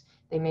 PPMS.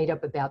 They made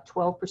up about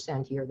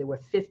 12% here. There were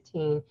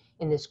 15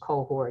 in this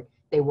cohort.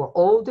 They were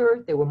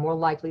older, they were more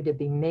likely to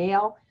be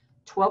male.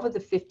 12 of the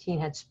 15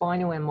 had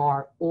spinal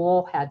MR,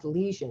 all had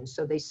lesions.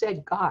 So they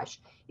said, gosh,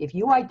 if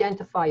you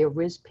identify a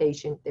RIS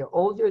patient, they're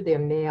older, they're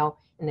male,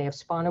 and they have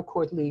spinal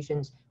cord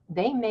lesions,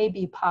 they may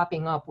be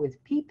popping up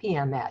with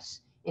PPMS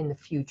in the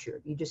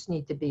future. You just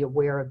need to be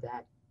aware of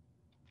that.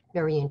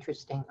 Very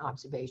interesting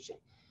observation.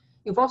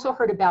 You've also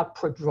heard about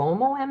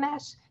prodromal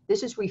MS.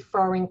 This is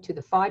referring to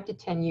the 5 to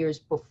 10 years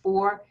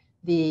before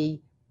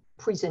the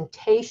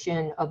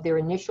presentation of their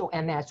initial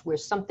MS, where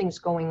something's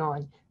going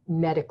on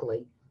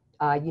medically.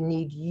 You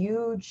need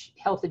huge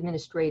health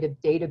administrative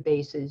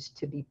databases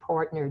to be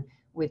partnered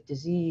with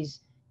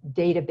disease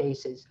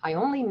databases. I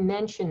only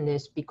mention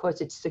this because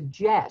it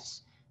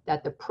suggests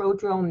that the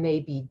prodrome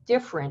may be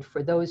different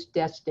for those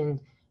destined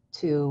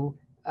to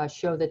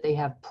show that they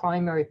have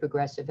primary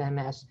progressive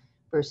MS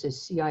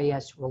versus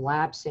CIS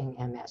relapsing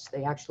MS.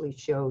 They actually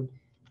showed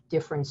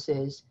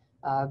differences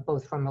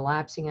both from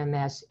relapsing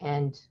MS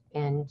and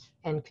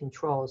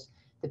controls.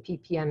 The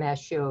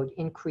PPMS showed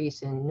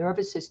increase in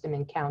nervous system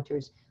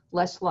encounters,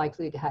 less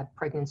likely to have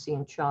pregnancy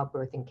and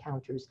childbirth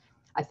encounters.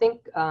 I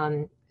think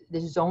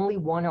this is only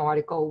one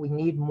article. We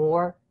need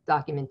more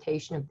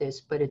documentation of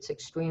this, but it's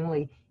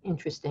extremely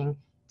interesting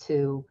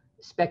to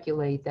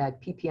speculate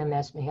that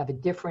PPMS may have a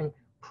different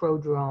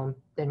prodrome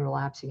than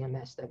relapsing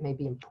MS that may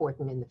be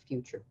important in the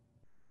future.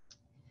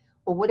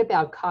 Well, what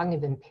about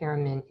cognitive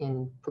impairment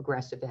in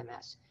progressive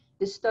MS?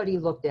 This study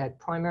looked at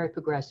primary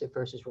progressive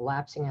versus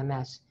relapsing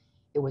MS.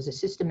 It was a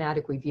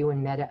systematic review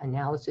and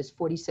meta-analysis,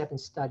 47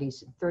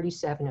 studies,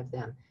 37 of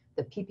them.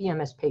 The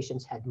PPMS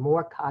patients had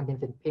more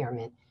cognitive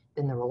impairment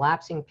than the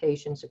relapsing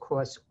patients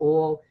across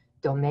all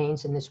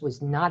domains, and this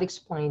was not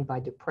explained by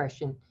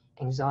depression,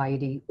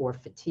 anxiety, or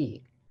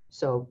fatigue.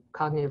 So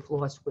cognitive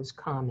loss was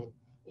common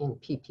in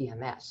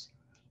PPMS.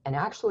 And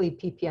actually,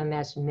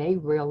 PPMS may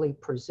rarely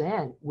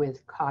present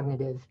with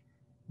cognitive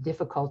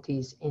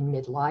difficulties in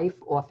midlife,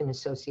 often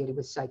associated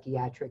with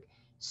psychiatric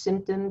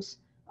symptoms.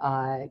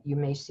 You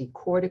may see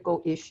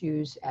cortical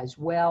issues as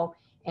well,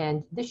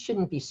 and this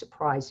shouldn't be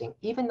surprising.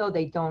 Even though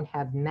they don't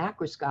have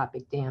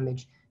macroscopic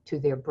damage to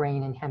their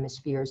brain and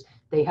hemispheres,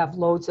 they have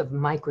loads of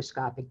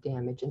microscopic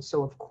damage, and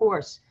so of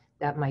course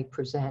that might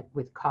present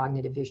with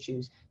cognitive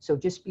issues. So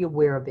just be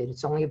aware of it.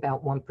 It's only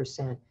about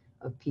 1%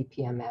 of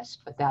PPMS,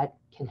 but that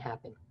can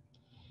happen.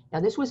 Now,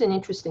 this was an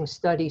interesting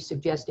study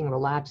suggesting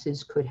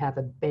relapses could have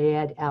a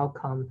bad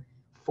outcome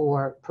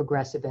for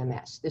progressive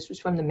MS. This was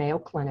from the Mayo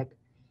Clinic.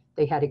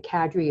 They had a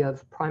cadre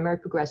of primary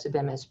progressive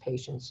MS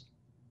patients,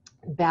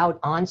 about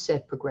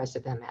onset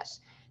progressive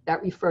MS.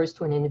 That refers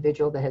to an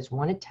individual that has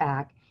one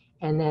attack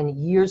and then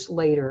years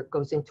later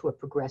goes into a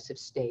progressive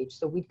stage.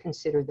 So we'd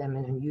consider them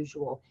an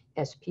unusual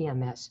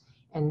SPMS,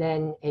 and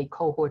then a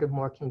cohort of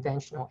more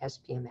conventional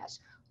SPMS.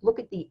 Look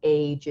at the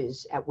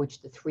ages at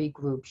which the three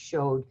groups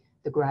showed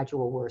the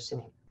gradual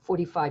worsening: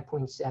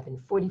 45.7,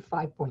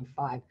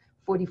 45.5,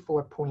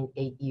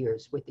 44.8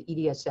 years, with the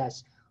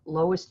EDSS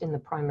lowest in the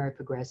primary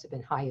progressive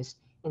and highest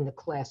in the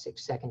classic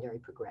secondary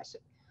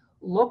progressive.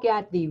 Look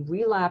at the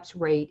relapse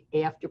rate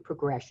after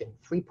progression: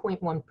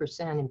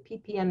 3.1% in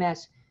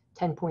PPMS,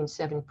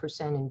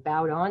 10.7% in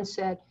bout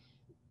onset,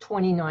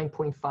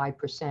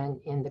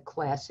 29.5% in the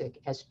classic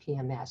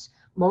SPMS.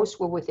 Most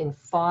were within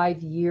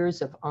 5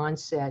 years of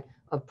onset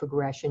of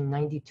progression,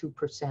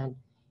 92%,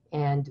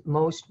 and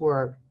most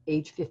were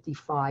age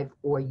 55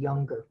 or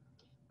younger.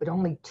 But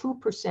only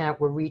 2%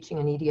 were reaching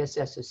an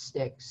EDSS of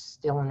 6,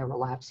 still in a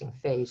relapsing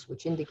phase,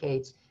 which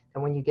indicates that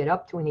when you get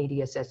up to an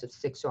EDSS of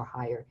 6 or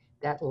higher,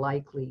 that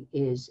likely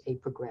is a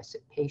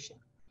progressive patient.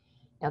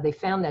 Now, they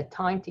found that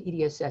time to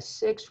EDSS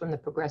 6 from the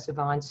progressive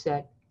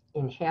onset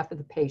in half of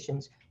the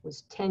patients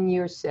was 10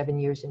 years, 7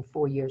 years, and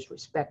 4 years,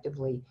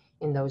 respectively,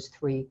 in those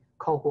three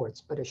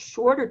cohorts, but a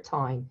shorter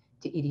time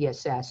to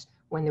EDSS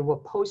when there were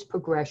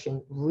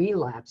post-progression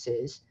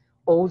relapses,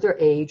 older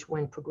age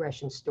when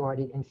progression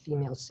started, and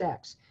female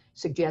sex,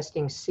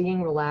 suggesting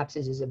seeing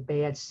relapses is a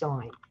bad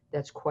sign.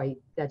 That's quite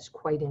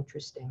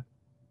interesting.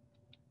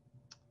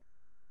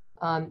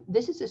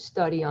 This is a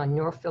study on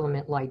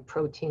neurofilament light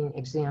protein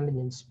examined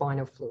in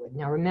spinal fluid.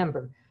 Now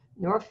remember,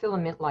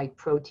 neurofilament light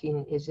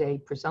protein is a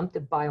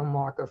presumptive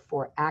biomarker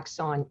for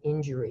axon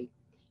injury,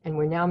 and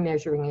we're now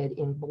measuring it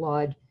in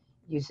blood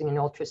using an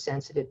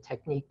ultrasensitive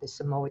technique, the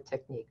Samoa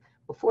technique.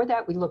 Before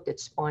that, we looked at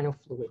spinal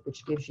fluid,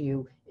 which gives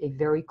you a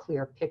very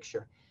clear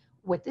picture.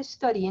 What this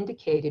study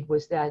indicated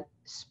was that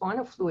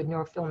spinal fluid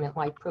neurofilament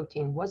light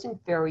protein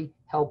wasn't very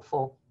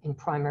helpful in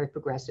primary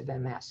progressive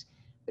MS.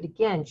 But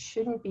again,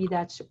 shouldn't be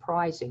that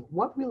surprising.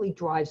 What really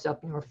drives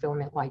up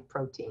neurofilament light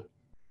protein?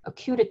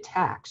 Acute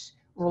attacks,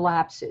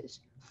 relapses,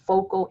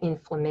 focal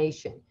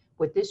inflammation.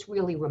 What this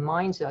really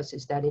reminds us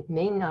is that it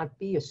may not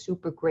be a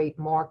super great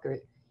marker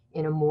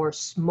in a more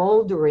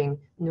smoldering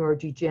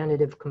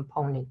neurodegenerative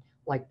component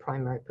like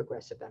primary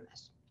progressive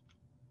MS.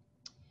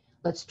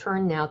 Let's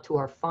turn now to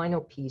our final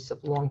piece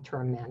of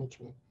long-term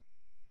management.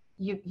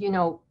 You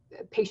know,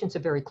 patients are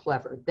very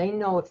clever. They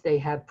know if they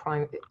have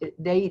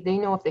they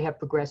know if they have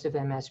progressive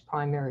MS,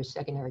 primary or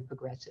secondary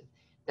progressive.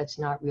 That's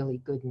not really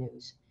good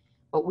news.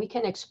 But we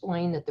can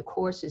explain that the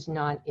course is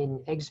not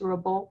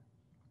inexorable.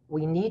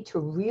 We need to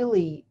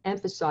really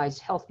emphasize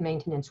health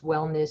maintenance,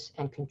 wellness,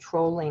 and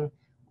controlling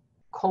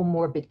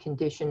comorbid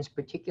conditions,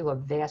 particular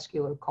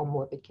vascular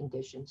comorbid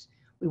conditions.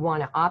 We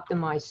want to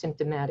optimize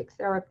symptomatic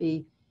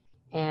therapy,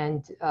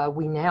 and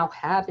we now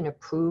have an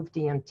approved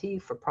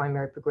DMT for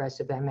primary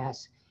progressive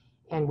MS,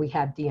 and we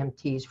have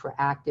DMTs for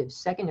active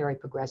secondary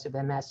progressive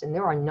MS, and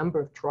there are a number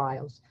of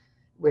trials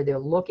where they're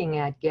looking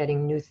at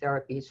getting new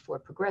therapies for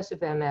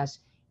progressive MS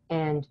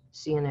and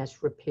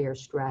CNS repair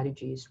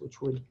strategies, which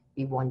would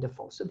be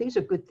wonderful. So these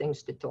are good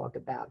things to talk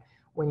about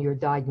when you're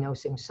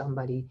diagnosing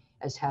somebody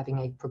as having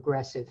a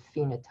progressive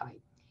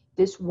phenotype.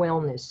 This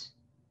wellness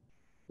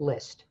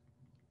list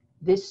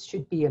This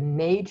should be a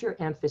major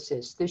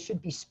emphasis. This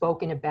should be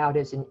spoken about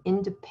as an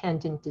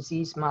independent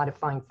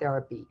disease-modifying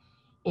therapy.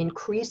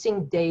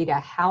 Increasing data,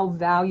 how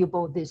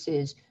valuable this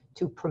is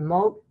to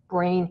promote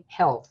brain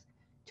health,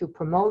 to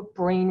promote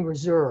brain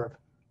reserve,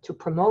 to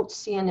promote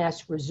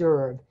CNS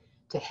reserve,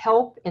 to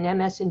help an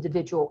MS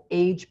individual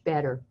age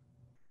better.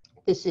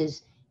 This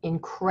is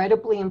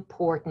incredibly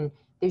important.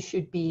 This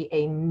should be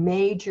a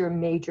major,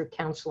 major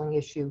counseling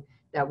issue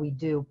that we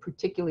do,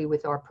 particularly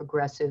with our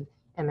progressive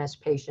MS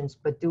patients,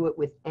 but do it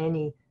with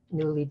any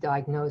newly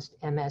diagnosed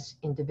MS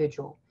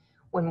individual.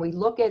 When we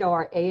look at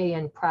our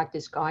AAN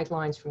practice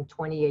guidelines from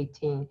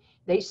 2018,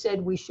 they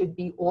said we should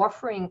be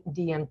offering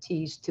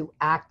DMTs to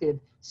active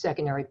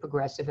secondary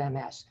progressive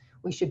MS.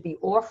 We should be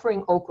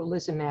offering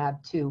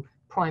ocrelizumab to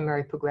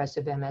primary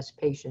progressive MS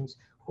patients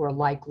who are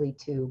likely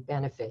to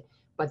benefit,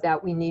 but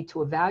that we need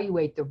to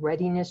evaluate the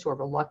readiness or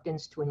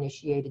reluctance to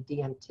initiate a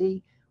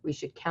DMT. We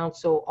should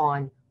counsel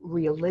on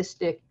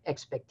realistic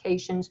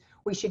expectations.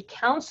 We should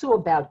counsel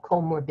about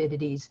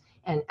comorbidities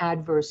and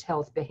adverse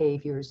health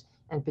behaviors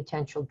and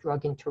potential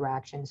drug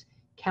interactions.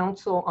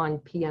 Counsel on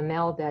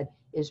PML that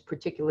is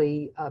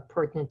particularly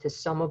pertinent to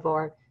some of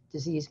our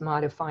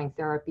disease-modifying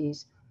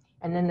therapies.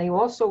 And then they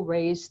also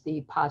raise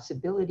the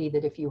possibility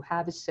that if you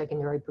have a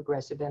secondary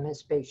progressive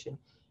MS patient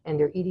and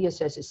their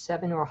EDSS is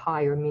 7 or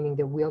higher, meaning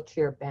they're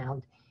wheelchair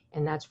bound,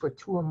 and that's for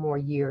 2 or more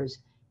years,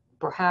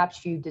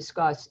 perhaps you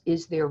discuss,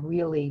 is there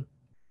really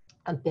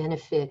a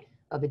benefit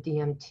of a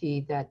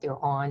DMT that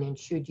they're on, and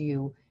should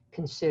you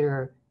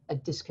consider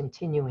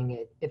discontinuing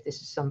it if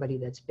this is somebody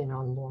that's been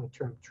on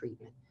long-term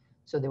treatment?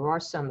 So there are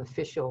some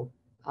official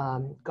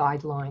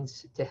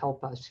guidelines to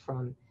help us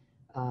from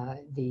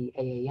the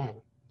AAN.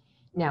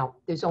 Now,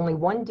 there's only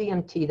one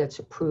DMT that's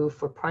approved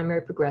for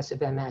primary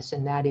progressive MS,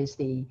 and that is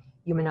the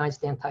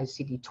humanized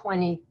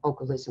anti-CD20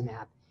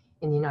 ocrelizumab.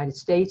 In the United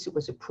States, it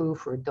was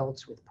approved for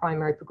adults with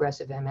primary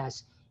progressive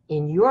MS.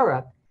 In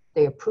Europe,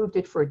 they approved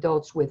it for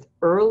adults with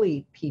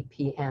early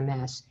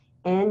PPMS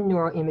and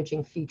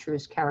neuroimaging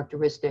features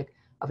characteristic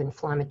of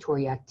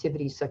inflammatory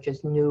activity, such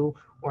as new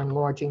or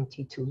enlarging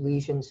T2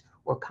 lesions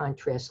or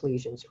contrast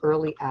lesions,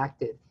 early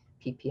active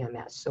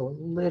PPMS, so a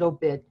little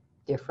bit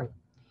different.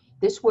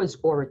 This was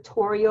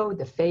Oratorio,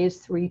 the phase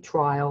 3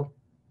 trial,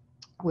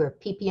 where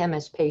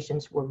PPMS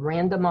patients were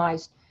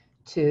randomized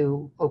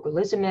to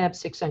ocrelizumab,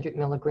 600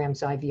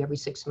 milligrams IV every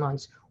 6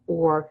 months,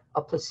 or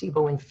a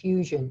placebo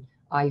infusion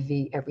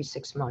IV every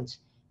 6 months.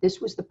 This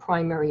was the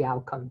primary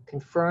outcome,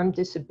 confirmed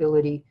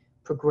disability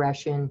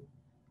progression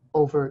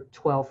over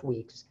 12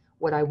 weeks.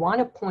 What I want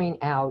to point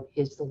out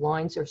is the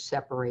lines are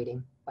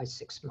separating by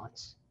 6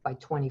 months, by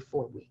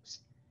 24 weeks.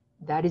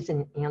 That is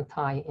an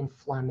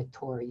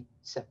anti-inflammatory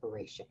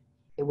separation.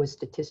 It was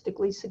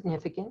statistically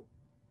significant.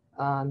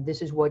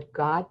 This is what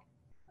got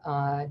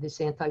this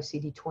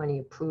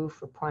anti-CD20 approved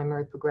for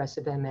primary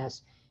progressive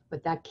MS,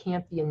 but that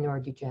can't be a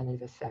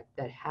neurodegenerative effect.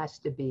 That has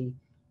to be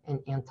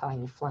an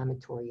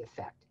anti-inflammatory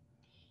effect.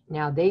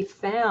 Now, they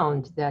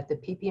found that the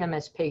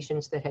PPMS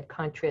patients that had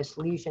contrast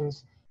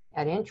lesions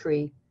at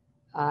entry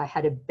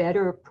had a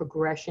better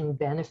progression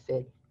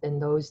benefit than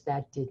those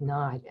that did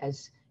not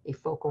as a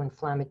focal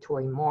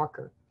inflammatory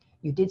marker.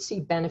 You did see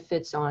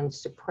benefits on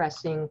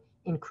suppressing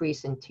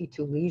increase in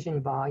T2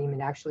 lesion volume.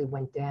 It actually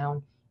went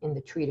down in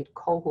the treated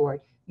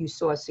cohort. You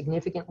saw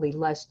significantly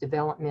less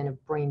development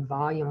of brain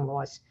volume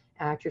loss,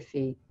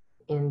 atrophy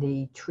in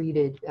the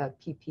treated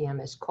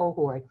PPMS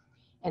cohort.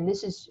 And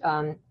this is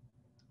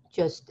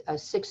just a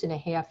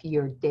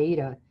 6.5-year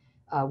data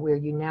where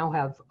you now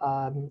have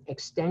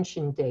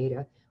extension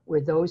data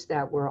where those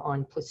that were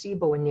on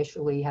placebo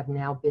initially have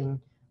now been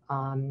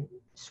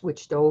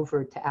switched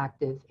over to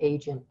active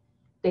agent.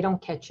 They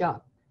don't catch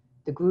up.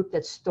 The group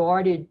that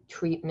started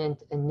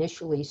treatment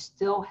initially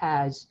still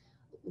has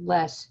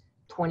less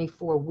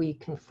 24-week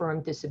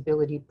confirmed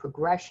disability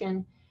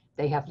progression.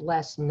 They have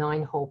less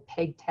 9-hole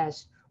peg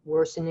test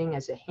worsening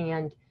as a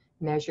hand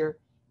measure,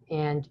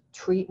 and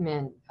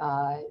treatment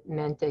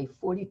meant a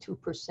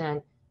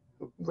 42%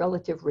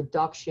 relative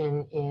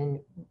reduction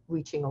in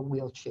reaching a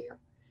wheelchair.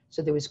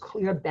 So there was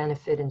clear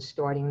benefit in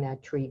starting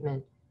that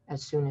treatment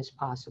as soon as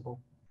possible.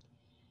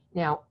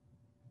 Now,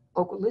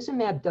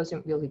 ocrelizumab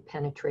doesn't really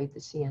penetrate the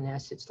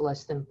CNS. It's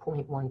less than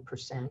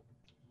 0.1%.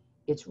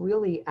 It's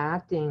really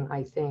acting,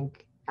 I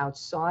think,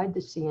 outside the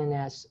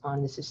CNS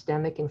on the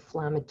systemic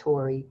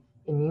inflammatory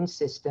immune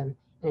system.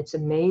 And it's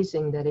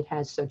amazing that it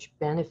has such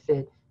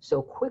benefit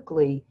so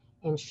quickly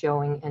in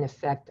showing an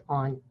effect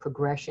on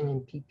progression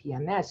in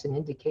PPMS and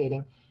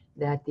indicating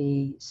that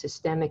the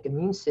systemic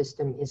immune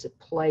system is a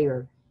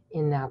player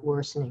in that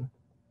worsening.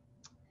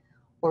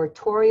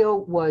 Oratorio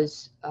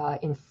was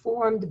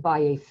informed by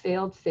a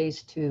failed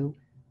phase 2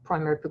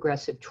 primary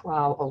progressive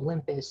trial,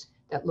 Olympus,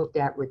 that looked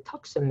at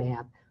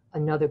rituximab,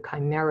 another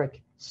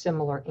chimeric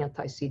similar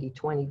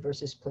anti-CD20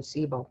 versus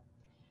placebo.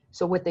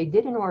 So what they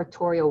did in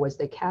Oratorio was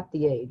they capped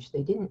the age.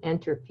 They didn't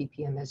enter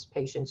PPMS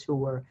patients who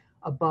were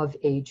above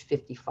age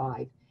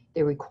 55.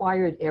 They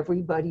required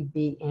everybody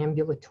be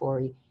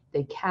ambulatory.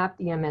 They capped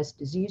the MS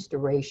disease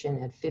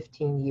duration at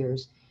 15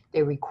 years.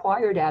 They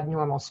required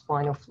abnormal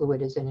spinal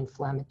fluid as an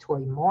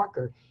inflammatory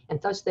marker, and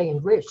thus they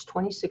enriched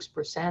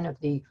 26% of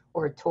the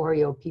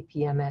oratorio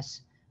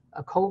PPMS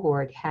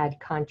cohort had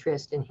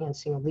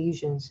contrast-enhancing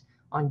lesions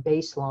on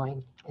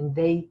baseline, and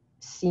they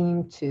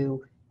seem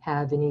to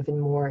have an even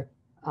more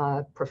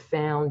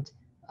profound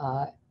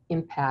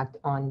impact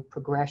on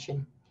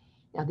progression.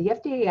 Now, the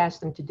FDA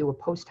asked them to do a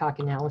post-hoc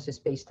analysis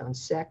based on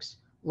sex.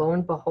 Lo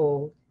and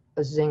behold,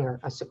 a zinger,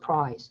 a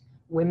surprise.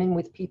 Women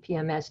with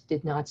PPMS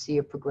did not see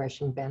a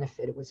progression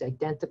benefit. It was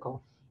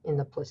identical in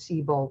the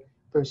placebo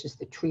versus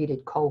the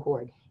treated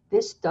cohort.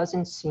 This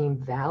doesn't seem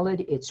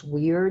valid. It's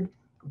weird,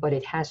 but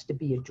it has to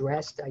be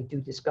addressed. I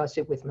do discuss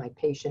it with my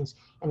patients,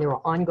 and there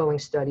are ongoing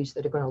studies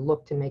that are going to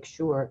look to make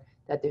sure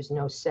that there's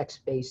no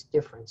sex-based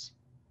difference.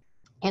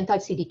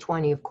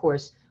 Anti-CD20, of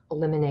course,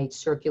 eliminates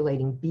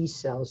circulating B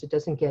cells. It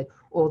doesn't get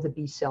all the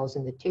B cells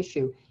in the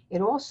tissue.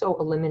 It also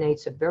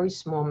eliminates a very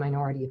small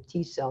minority of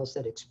T cells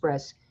that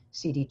express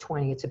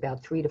CD20. It's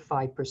about 3 to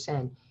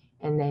 5%,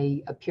 and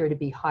they appear to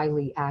be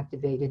highly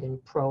activated in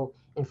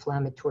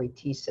pro-inflammatory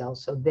T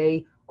cells. So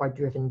they are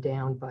driven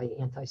down by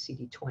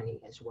anti-CD20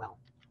 as well.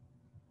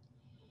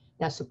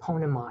 Now,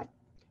 siponimod.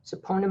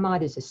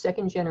 Siponimod is a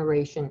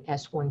second-generation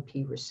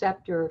S1P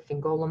receptor,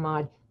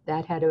 fingolimod,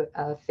 that had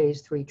a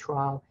phase 3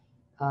 trial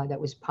that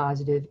was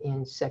positive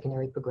in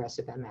secondary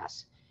progressive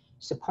MS.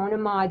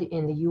 Siponimod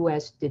in the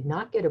US did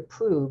not get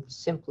approved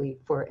simply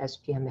for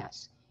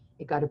SPMS.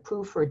 It got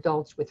approved for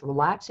adults with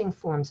relapsing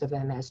forms of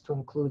MS to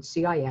include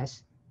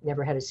CIS,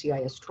 never had a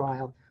CIS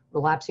trial,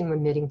 relapsing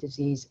remitting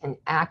disease, and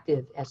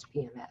active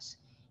SPMS.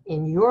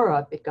 In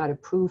Europe, it got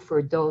approved for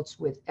adults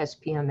with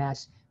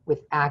SPMS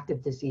with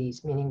active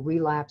disease, meaning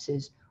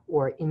relapses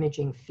or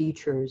imaging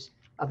features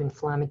of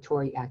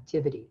inflammatory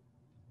activity.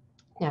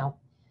 Now,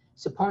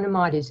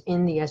 siponimod is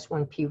in the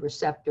S1P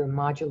receptor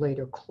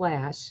modulator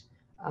class.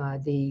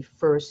 The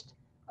first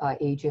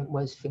agent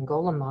was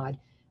fingolimod,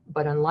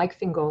 but unlike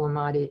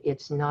fingolimod,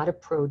 it's not a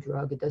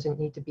prodrug. It doesn't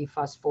need to be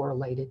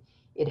phosphorylated.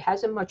 It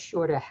has a much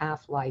shorter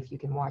half-life. You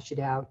can wash it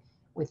out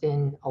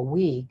within a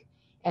week,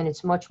 and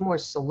it's much more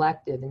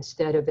selective.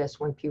 Instead of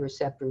S1P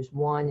receptors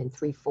 1 and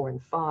 3, 4,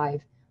 and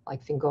 5,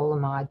 like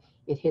fingolimod,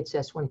 it hits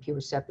S1P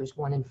receptors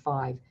 1 and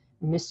 5,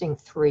 missing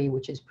 3,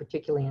 which is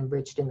particularly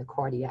enriched in the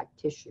cardiac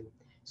tissue.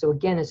 So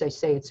again, as I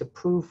say, it's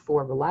approved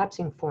for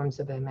relapsing forms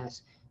of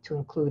MS to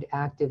include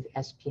active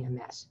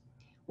SPMS.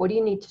 What do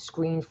you need to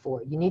screen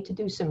for? You need to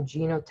do some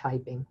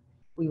genotyping.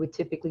 We would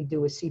typically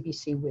do a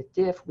CBC with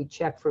DIF. We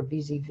check for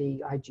VZV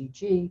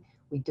IgG.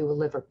 We do a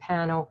liver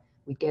panel.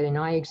 We get an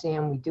eye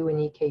exam. We do an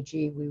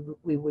EKG.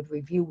 We would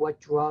review what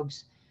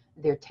drugs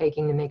they're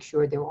taking to make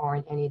sure there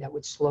aren't any that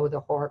would slow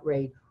the heart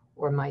rate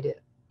or might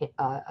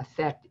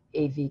affect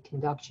AV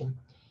conduction.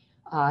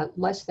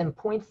 Less than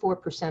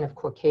 0.4% of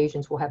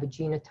Caucasians will have a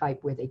genotype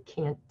where they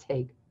can't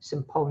take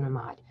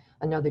siponimod.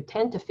 Another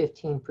 10 to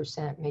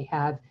 15% may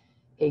have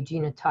a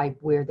genotype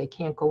where they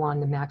can't go on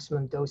the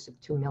maximum dose of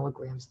 2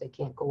 milligrams. They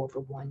can't go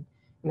over 1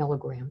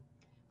 milligram.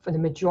 For the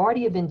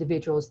majority of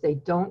individuals, they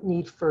don't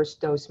need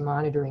first dose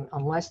monitoring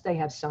unless they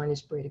have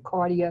sinus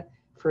bradycardia,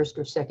 first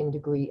or second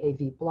degree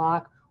AV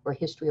block, or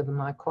history of a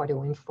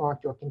myocardial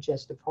infarct or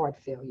congestive heart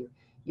failure.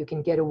 You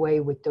can get away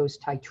with dose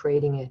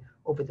titrating it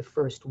over the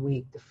first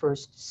week, the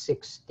first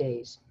 6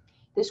 days.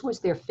 This was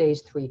their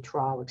phase 3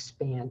 trial,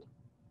 EXPAND.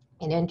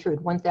 It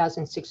entered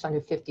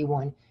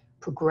 1,651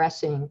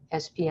 progressing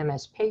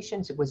SPMS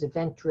patients. It was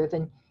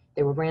event-driven.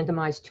 They were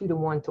randomized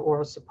 2-to-1 to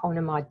oral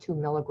siponimod, 2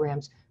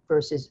 milligrams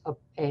versus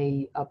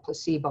a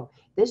placebo.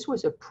 This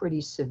was a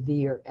pretty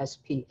severe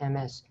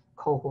SPMS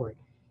cohort.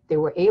 They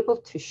were able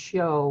to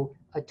show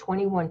a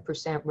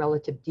 21%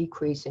 relative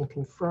decrease in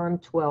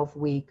confirmed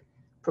 12-week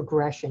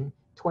progression,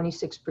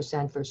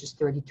 26% versus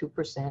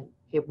 32%.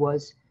 It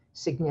was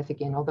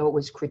significant, although it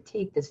was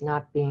critiqued as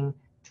not being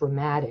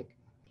dramatic.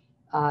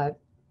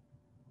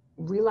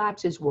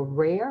 Relapses were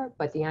rare,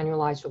 but the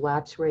annualized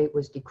relapse rate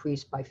was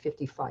decreased by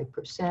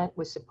 55%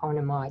 with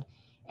siponimod,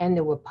 and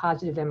there were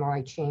positive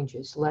MRI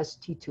changes, less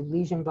T2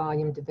 lesion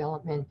volume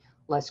development,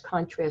 less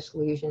contrast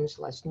lesions,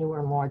 less new or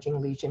enlarging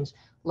lesions,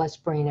 less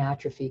brain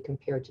atrophy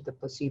compared to the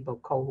placebo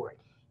cohort.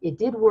 It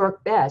did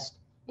work best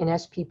in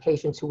SP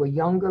patients who were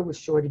younger with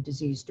shorter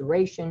disease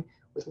duration,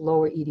 with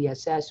lower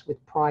EDSS,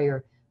 with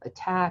prior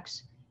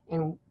attacks,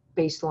 and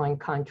baseline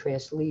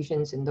contrast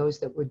lesions, and those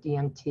that were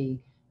DMT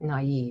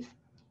naive.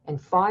 And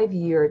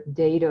 5-year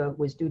data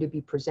was due to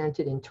be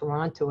presented in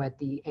Toronto at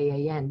the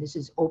AAN. This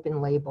is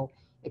open label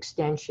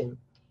extension.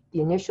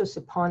 The initial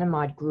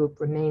siponimod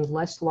group remained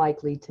less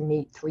likely to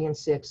meet 3 and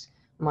 6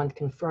 month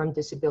confirmed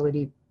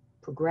disability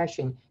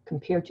progression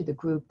compared to the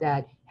group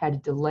that had a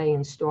delay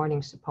in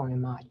starting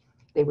siponimod.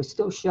 They were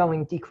still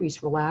showing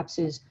decreased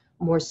relapses,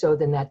 more so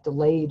than that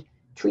delayed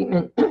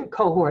treatment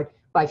cohort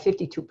by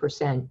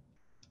 52%,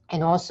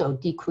 and also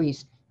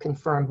decreased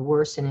confirmed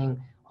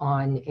worsening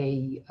on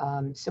a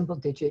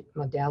single-digit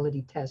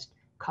modality test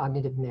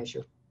cognitive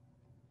measure.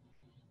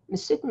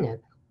 Masitinib.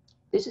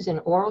 This is an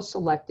oral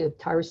selective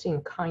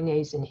tyrosine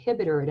kinase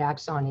inhibitor. It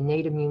acts on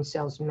innate immune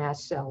cells,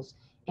 mast cells,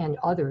 and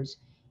others.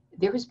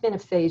 There has been a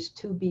phase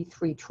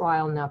 2b/3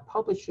 trial not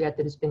published yet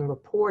that has been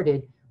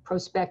reported,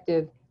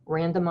 prospective,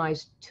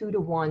 randomized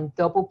 2-to-1,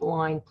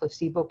 double-blind,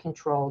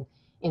 placebo-controlled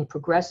in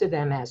progressive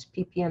MS,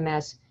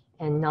 PPMS,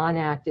 and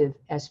non-active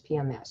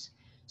SPMS.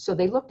 So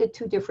they looked at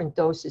 2 different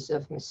doses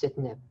of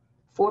masitinib,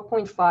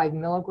 4.5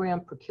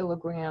 milligram per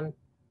kilogram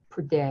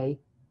per day,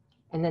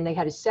 and then they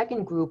had a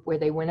second group where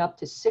they went up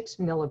to 6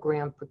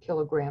 milligram per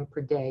kilogram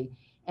per day,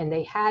 and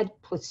they had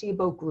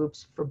placebo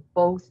groups for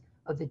both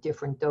of the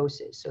different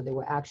doses. So there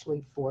were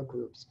actually 4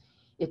 groups.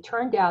 It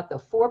turned out the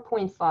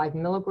 4.5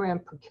 milligram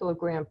per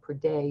kilogram per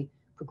day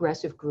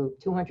progressive group,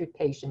 200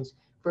 patients,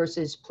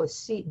 versus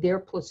their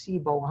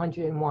placebo,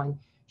 101,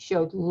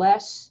 showed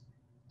less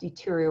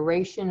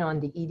deterioration on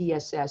the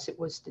EDSS. It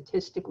was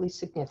statistically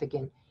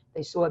significant.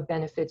 They saw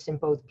benefits in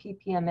both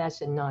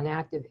PPMS and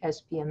non-active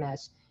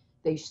SPMS.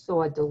 They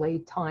saw a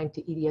delayed time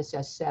to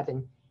EDSS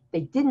 7.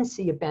 They didn't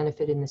see a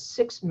benefit in the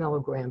 6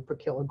 milligram per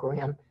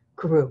kilogram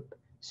group,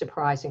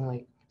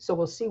 surprisingly. So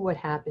we'll see what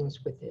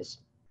happens with this,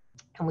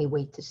 and we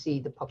wait to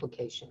see the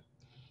publication.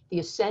 The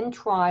ASCEND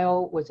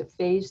trial was a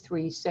phase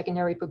 3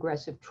 secondary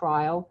progressive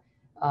trial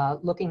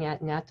looking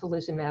at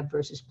natalizumab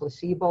versus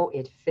placebo.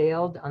 It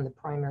failed on the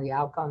primary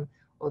outcome,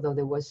 although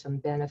there was some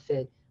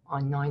benefit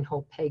on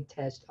 9-hole peg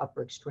test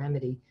upper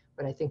extremity,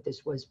 but I think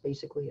this was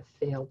basically a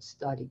failed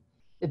study.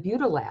 The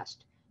Butylast,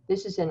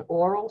 this is an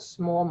oral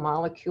small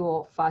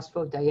molecule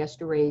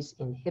phosphodiesterase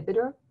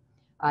inhibitor.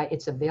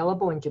 It's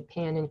available in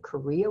Japan and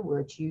Korea, where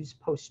it's used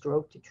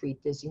post-stroke to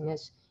treat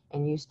dizziness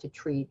and used to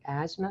treat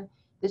asthma.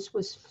 This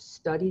was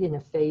studied in a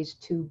phase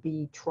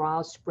 2b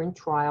trial, sprint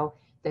trial,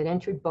 that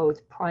entered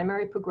both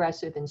primary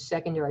progressive and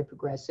secondary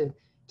progressive,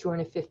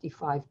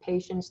 255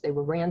 patients. They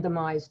were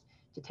randomized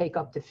to take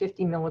up to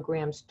 50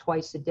 milligrams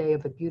twice a day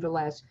of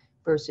Butylast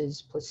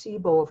versus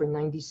placebo over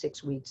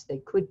 96 weeks. They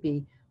could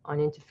be on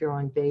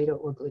interferon beta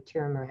or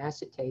glutarimer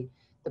acetate.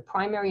 The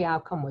primary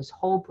outcome was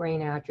whole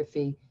brain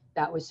atrophy.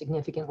 That was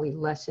significantly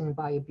lessened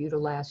by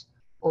Butylast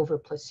over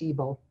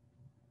placebo.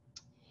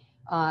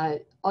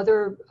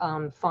 Other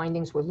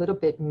findings were a little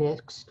bit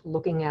mixed.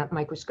 Looking at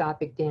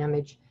microscopic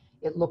damage,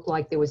 it looked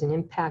like there was an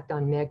impact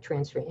on MEG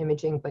transfer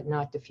imaging, but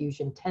not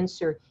diffusion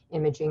tensor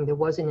imaging. There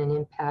wasn't an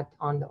impact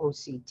on the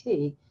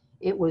OCT.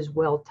 It was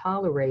well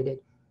tolerated.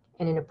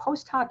 And in a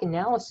post hoc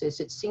analysis,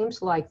 it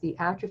seems like the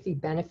atrophy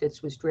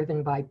benefits was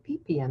driven by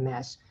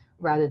PPMS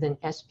rather than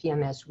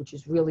SPMS, which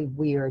is really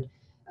weird.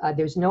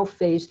 There's no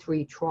phase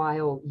 3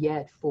 trial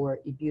yet for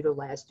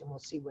Butylast, and we'll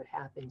see what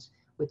happens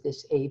with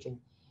this agent.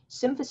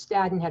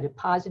 Simvastatin had a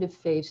positive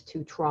phase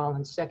 2 trial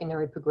in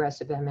secondary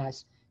progressive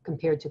MS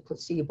compared to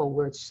placebo,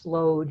 where it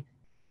slowed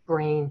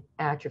brain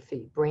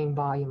atrophy, brain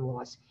volume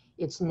loss.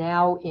 It's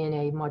now in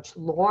a much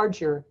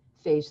larger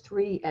phase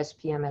 3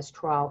 SPMS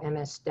trial,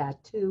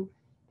 MS-STAT2,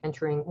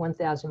 entering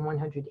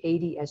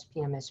 1,180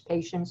 SPMS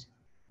patients,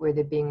 where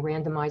they're being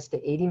randomized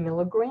to 80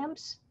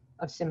 milligrams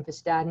of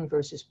simvastatin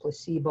versus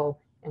placebo,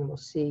 and we'll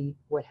see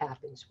what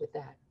happens with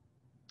that.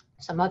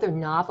 Some other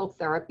novel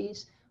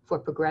therapies for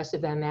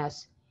progressive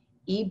MS,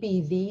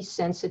 EBV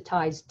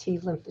sensitized T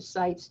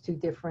lymphocytes, 2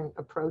 different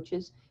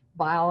approaches,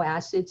 bile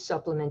acid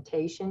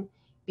supplementation.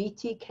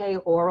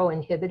 BTK oral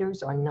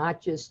inhibitors are not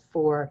just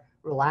for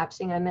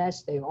relapsing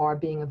MS, they are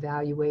being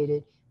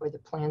evaluated, or the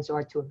plans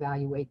are to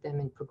evaluate them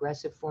in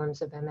progressive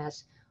forms of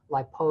MS,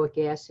 lipoic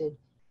acid,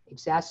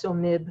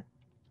 Ixazomib,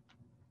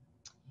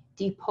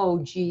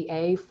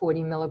 Depot-GA,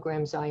 40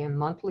 milligrams IM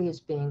monthly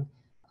is being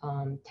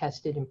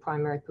tested in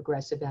primary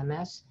progressive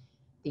MS.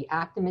 The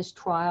Actimus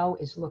trial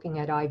is looking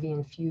at IV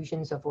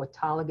infusions of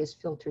autologous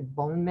filtered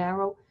bone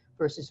marrow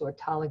versus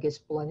autologous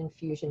blood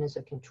infusion as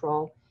a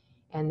control.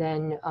 And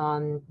then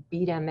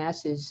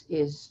BEAT-MS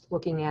is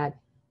looking at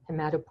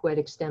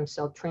hematopoietic stem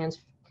cell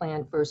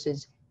transplant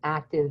versus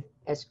active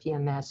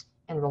SPMS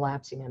and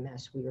relapsing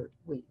MS.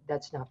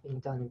 That's not being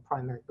done in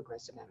primary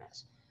progressive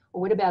MS.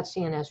 Well, what about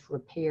CNS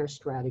repair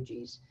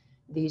strategies?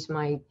 These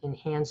might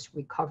enhance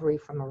recovery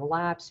from a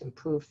relapse,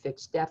 improve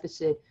fixed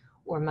deficit,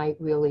 or might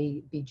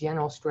really be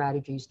general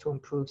strategies to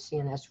improve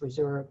CNS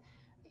reserve.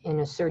 In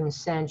a certain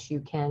sense,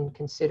 you can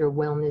consider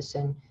wellness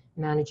and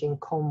managing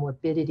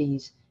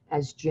comorbidities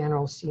as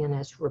general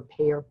CNS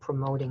repair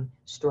promoting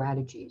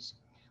strategies.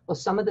 Well,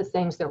 some of the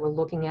things that we're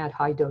looking at,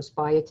 high-dose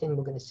biotin,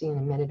 we're going to see in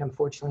a minute.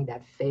 Unfortunately,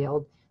 that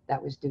failed.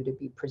 That was due to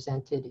be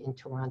presented in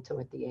Toronto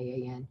at the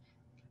AAN.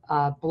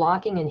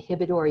 Blocking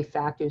inhibitory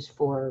factors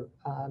for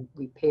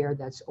repair,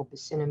 that's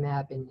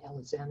opicinalimab and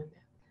elezanumab.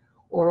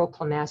 Oral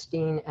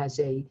clemastine as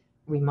a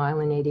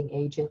remyelinating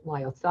agent,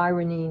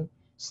 liothyronine,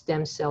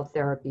 stem cell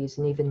therapies,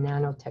 and even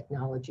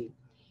nanotechnology.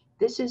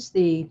 This is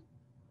the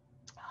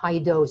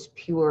high-dose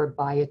pure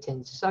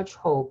biotin. Such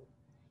hope,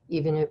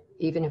 even if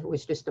it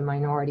was just a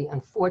minority.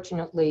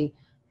 Unfortunately,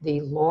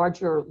 the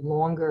larger,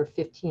 longer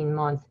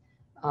 15-month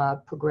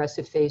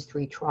progressive phase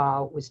 3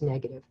 trial was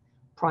negative.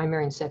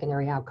 Primary and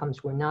secondary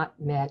outcomes were not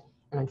met,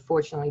 and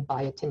unfortunately,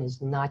 biotin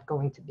is not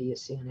going to be a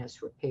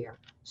CNS repair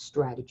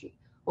strategy.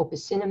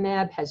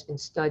 Opicinalimab has been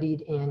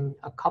studied in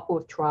a couple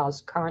of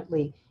trials,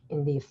 currently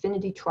in the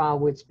Affinity trial,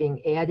 where it's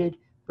being added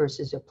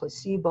versus a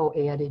placebo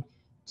added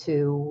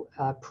to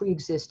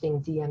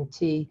pre-existing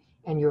DMT,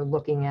 and you're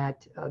looking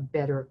at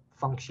better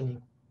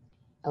functioning.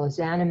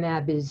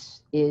 Elezanumab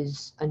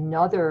is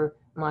another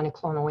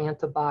monoclonal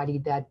antibody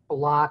that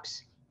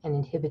blocks an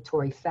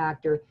inhibitory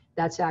factor.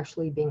 That's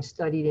actually being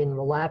studied in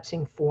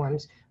relapsing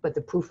forms, but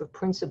the proof of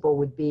principle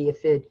would be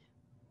if it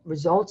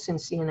results in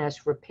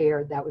CNS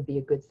repair, that would be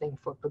a good thing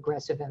for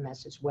progressive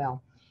MS as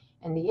well.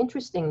 And the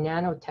interesting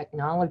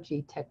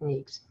nanotechnology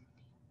techniques,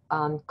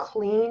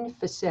 clean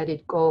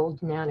faceted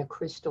gold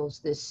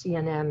nanocrystals, this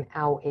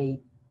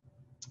CNM-Au8,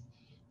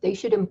 they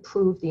should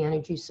improve the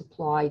energy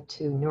supply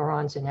to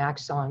neurons and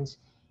axons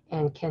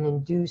and can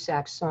induce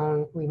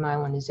axon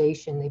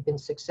remyelinization. They've been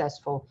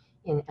successful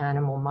in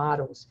animal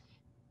models.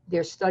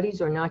 Their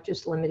studies are not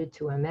just limited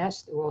to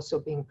MS, they're also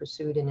being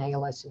pursued in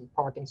ALS and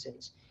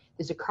Parkinson's.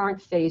 There's a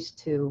current phase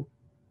 2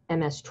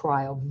 MS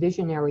trial,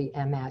 visionary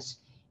MS,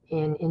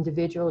 in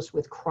individuals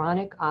with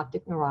chronic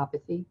optic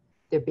neuropathy.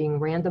 They're being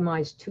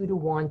randomized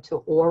 2-to-1 to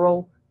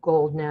oral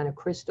gold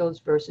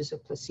nanocrystals versus a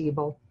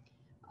placebo.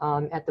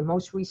 At the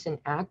most recent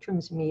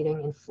ACTRIMS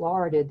meeting in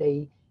Florida,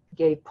 they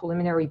gave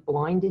preliminary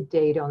blinded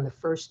data on the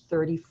first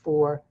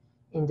 34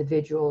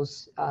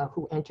 individuals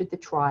who entered the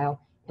trial,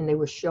 and they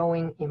were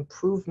showing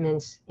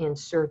improvements in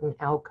certain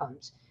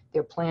outcomes.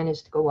 Their plan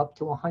is to go up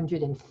to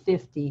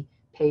 150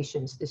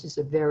 patients. This is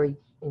a very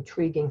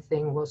intriguing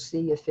thing. We'll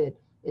see if it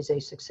is a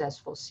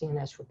successful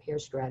CNS repair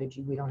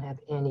strategy. We don't have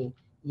any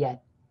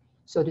yet.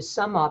 So to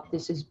sum up,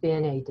 this has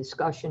been a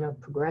discussion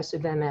of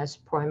progressive MS,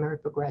 primary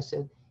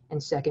progressive,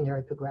 and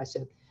secondary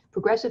progressive.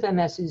 Progressive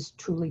MS is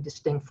truly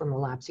distinct from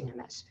relapsing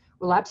MS.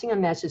 Relapsing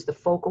MS is the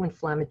focal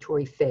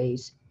inflammatory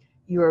phase.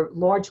 You're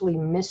largely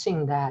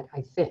missing that,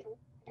 I think,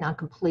 not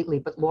completely,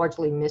 but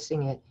largely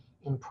missing it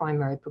in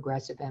primary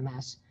progressive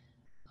MS.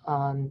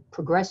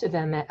 Progressive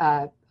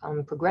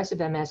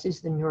MS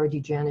is the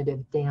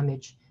neurodegenerative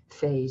damage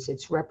phase.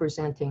 It's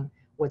representing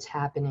what's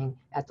happening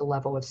at the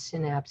level of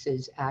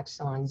synapses,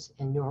 axons,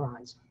 and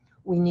neurons.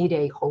 We need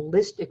a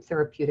holistic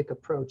therapeutic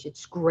approach.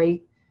 It's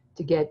great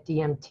to get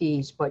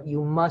DMTs, but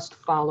you must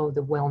follow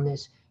the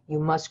wellness. You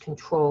must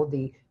control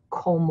the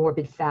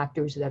comorbid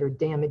factors that are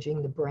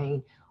damaging the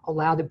brain,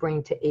 allow the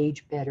brain to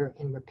age better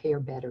and repair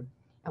better.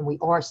 And we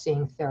are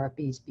seeing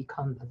therapies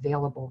become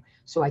available.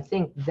 So I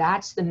think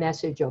that's the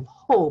message of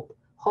hope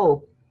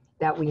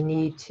that we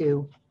need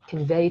to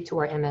convey to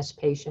our MS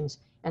patients.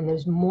 And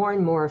there's more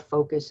and more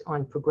focus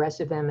on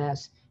progressive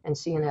MS and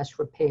CNS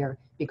repair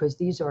because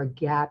these are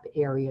gap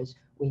areas.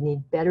 We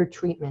need better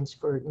treatments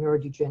for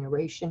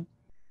neurodegeneration.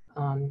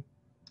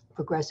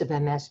 Progressive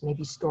MS may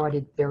be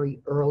started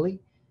very early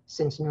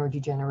since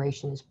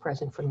neurodegeneration is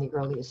present from the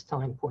earliest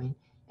time point,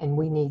 and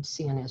we need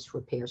CNS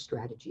repair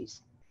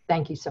strategies.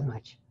 Thank you so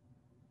much.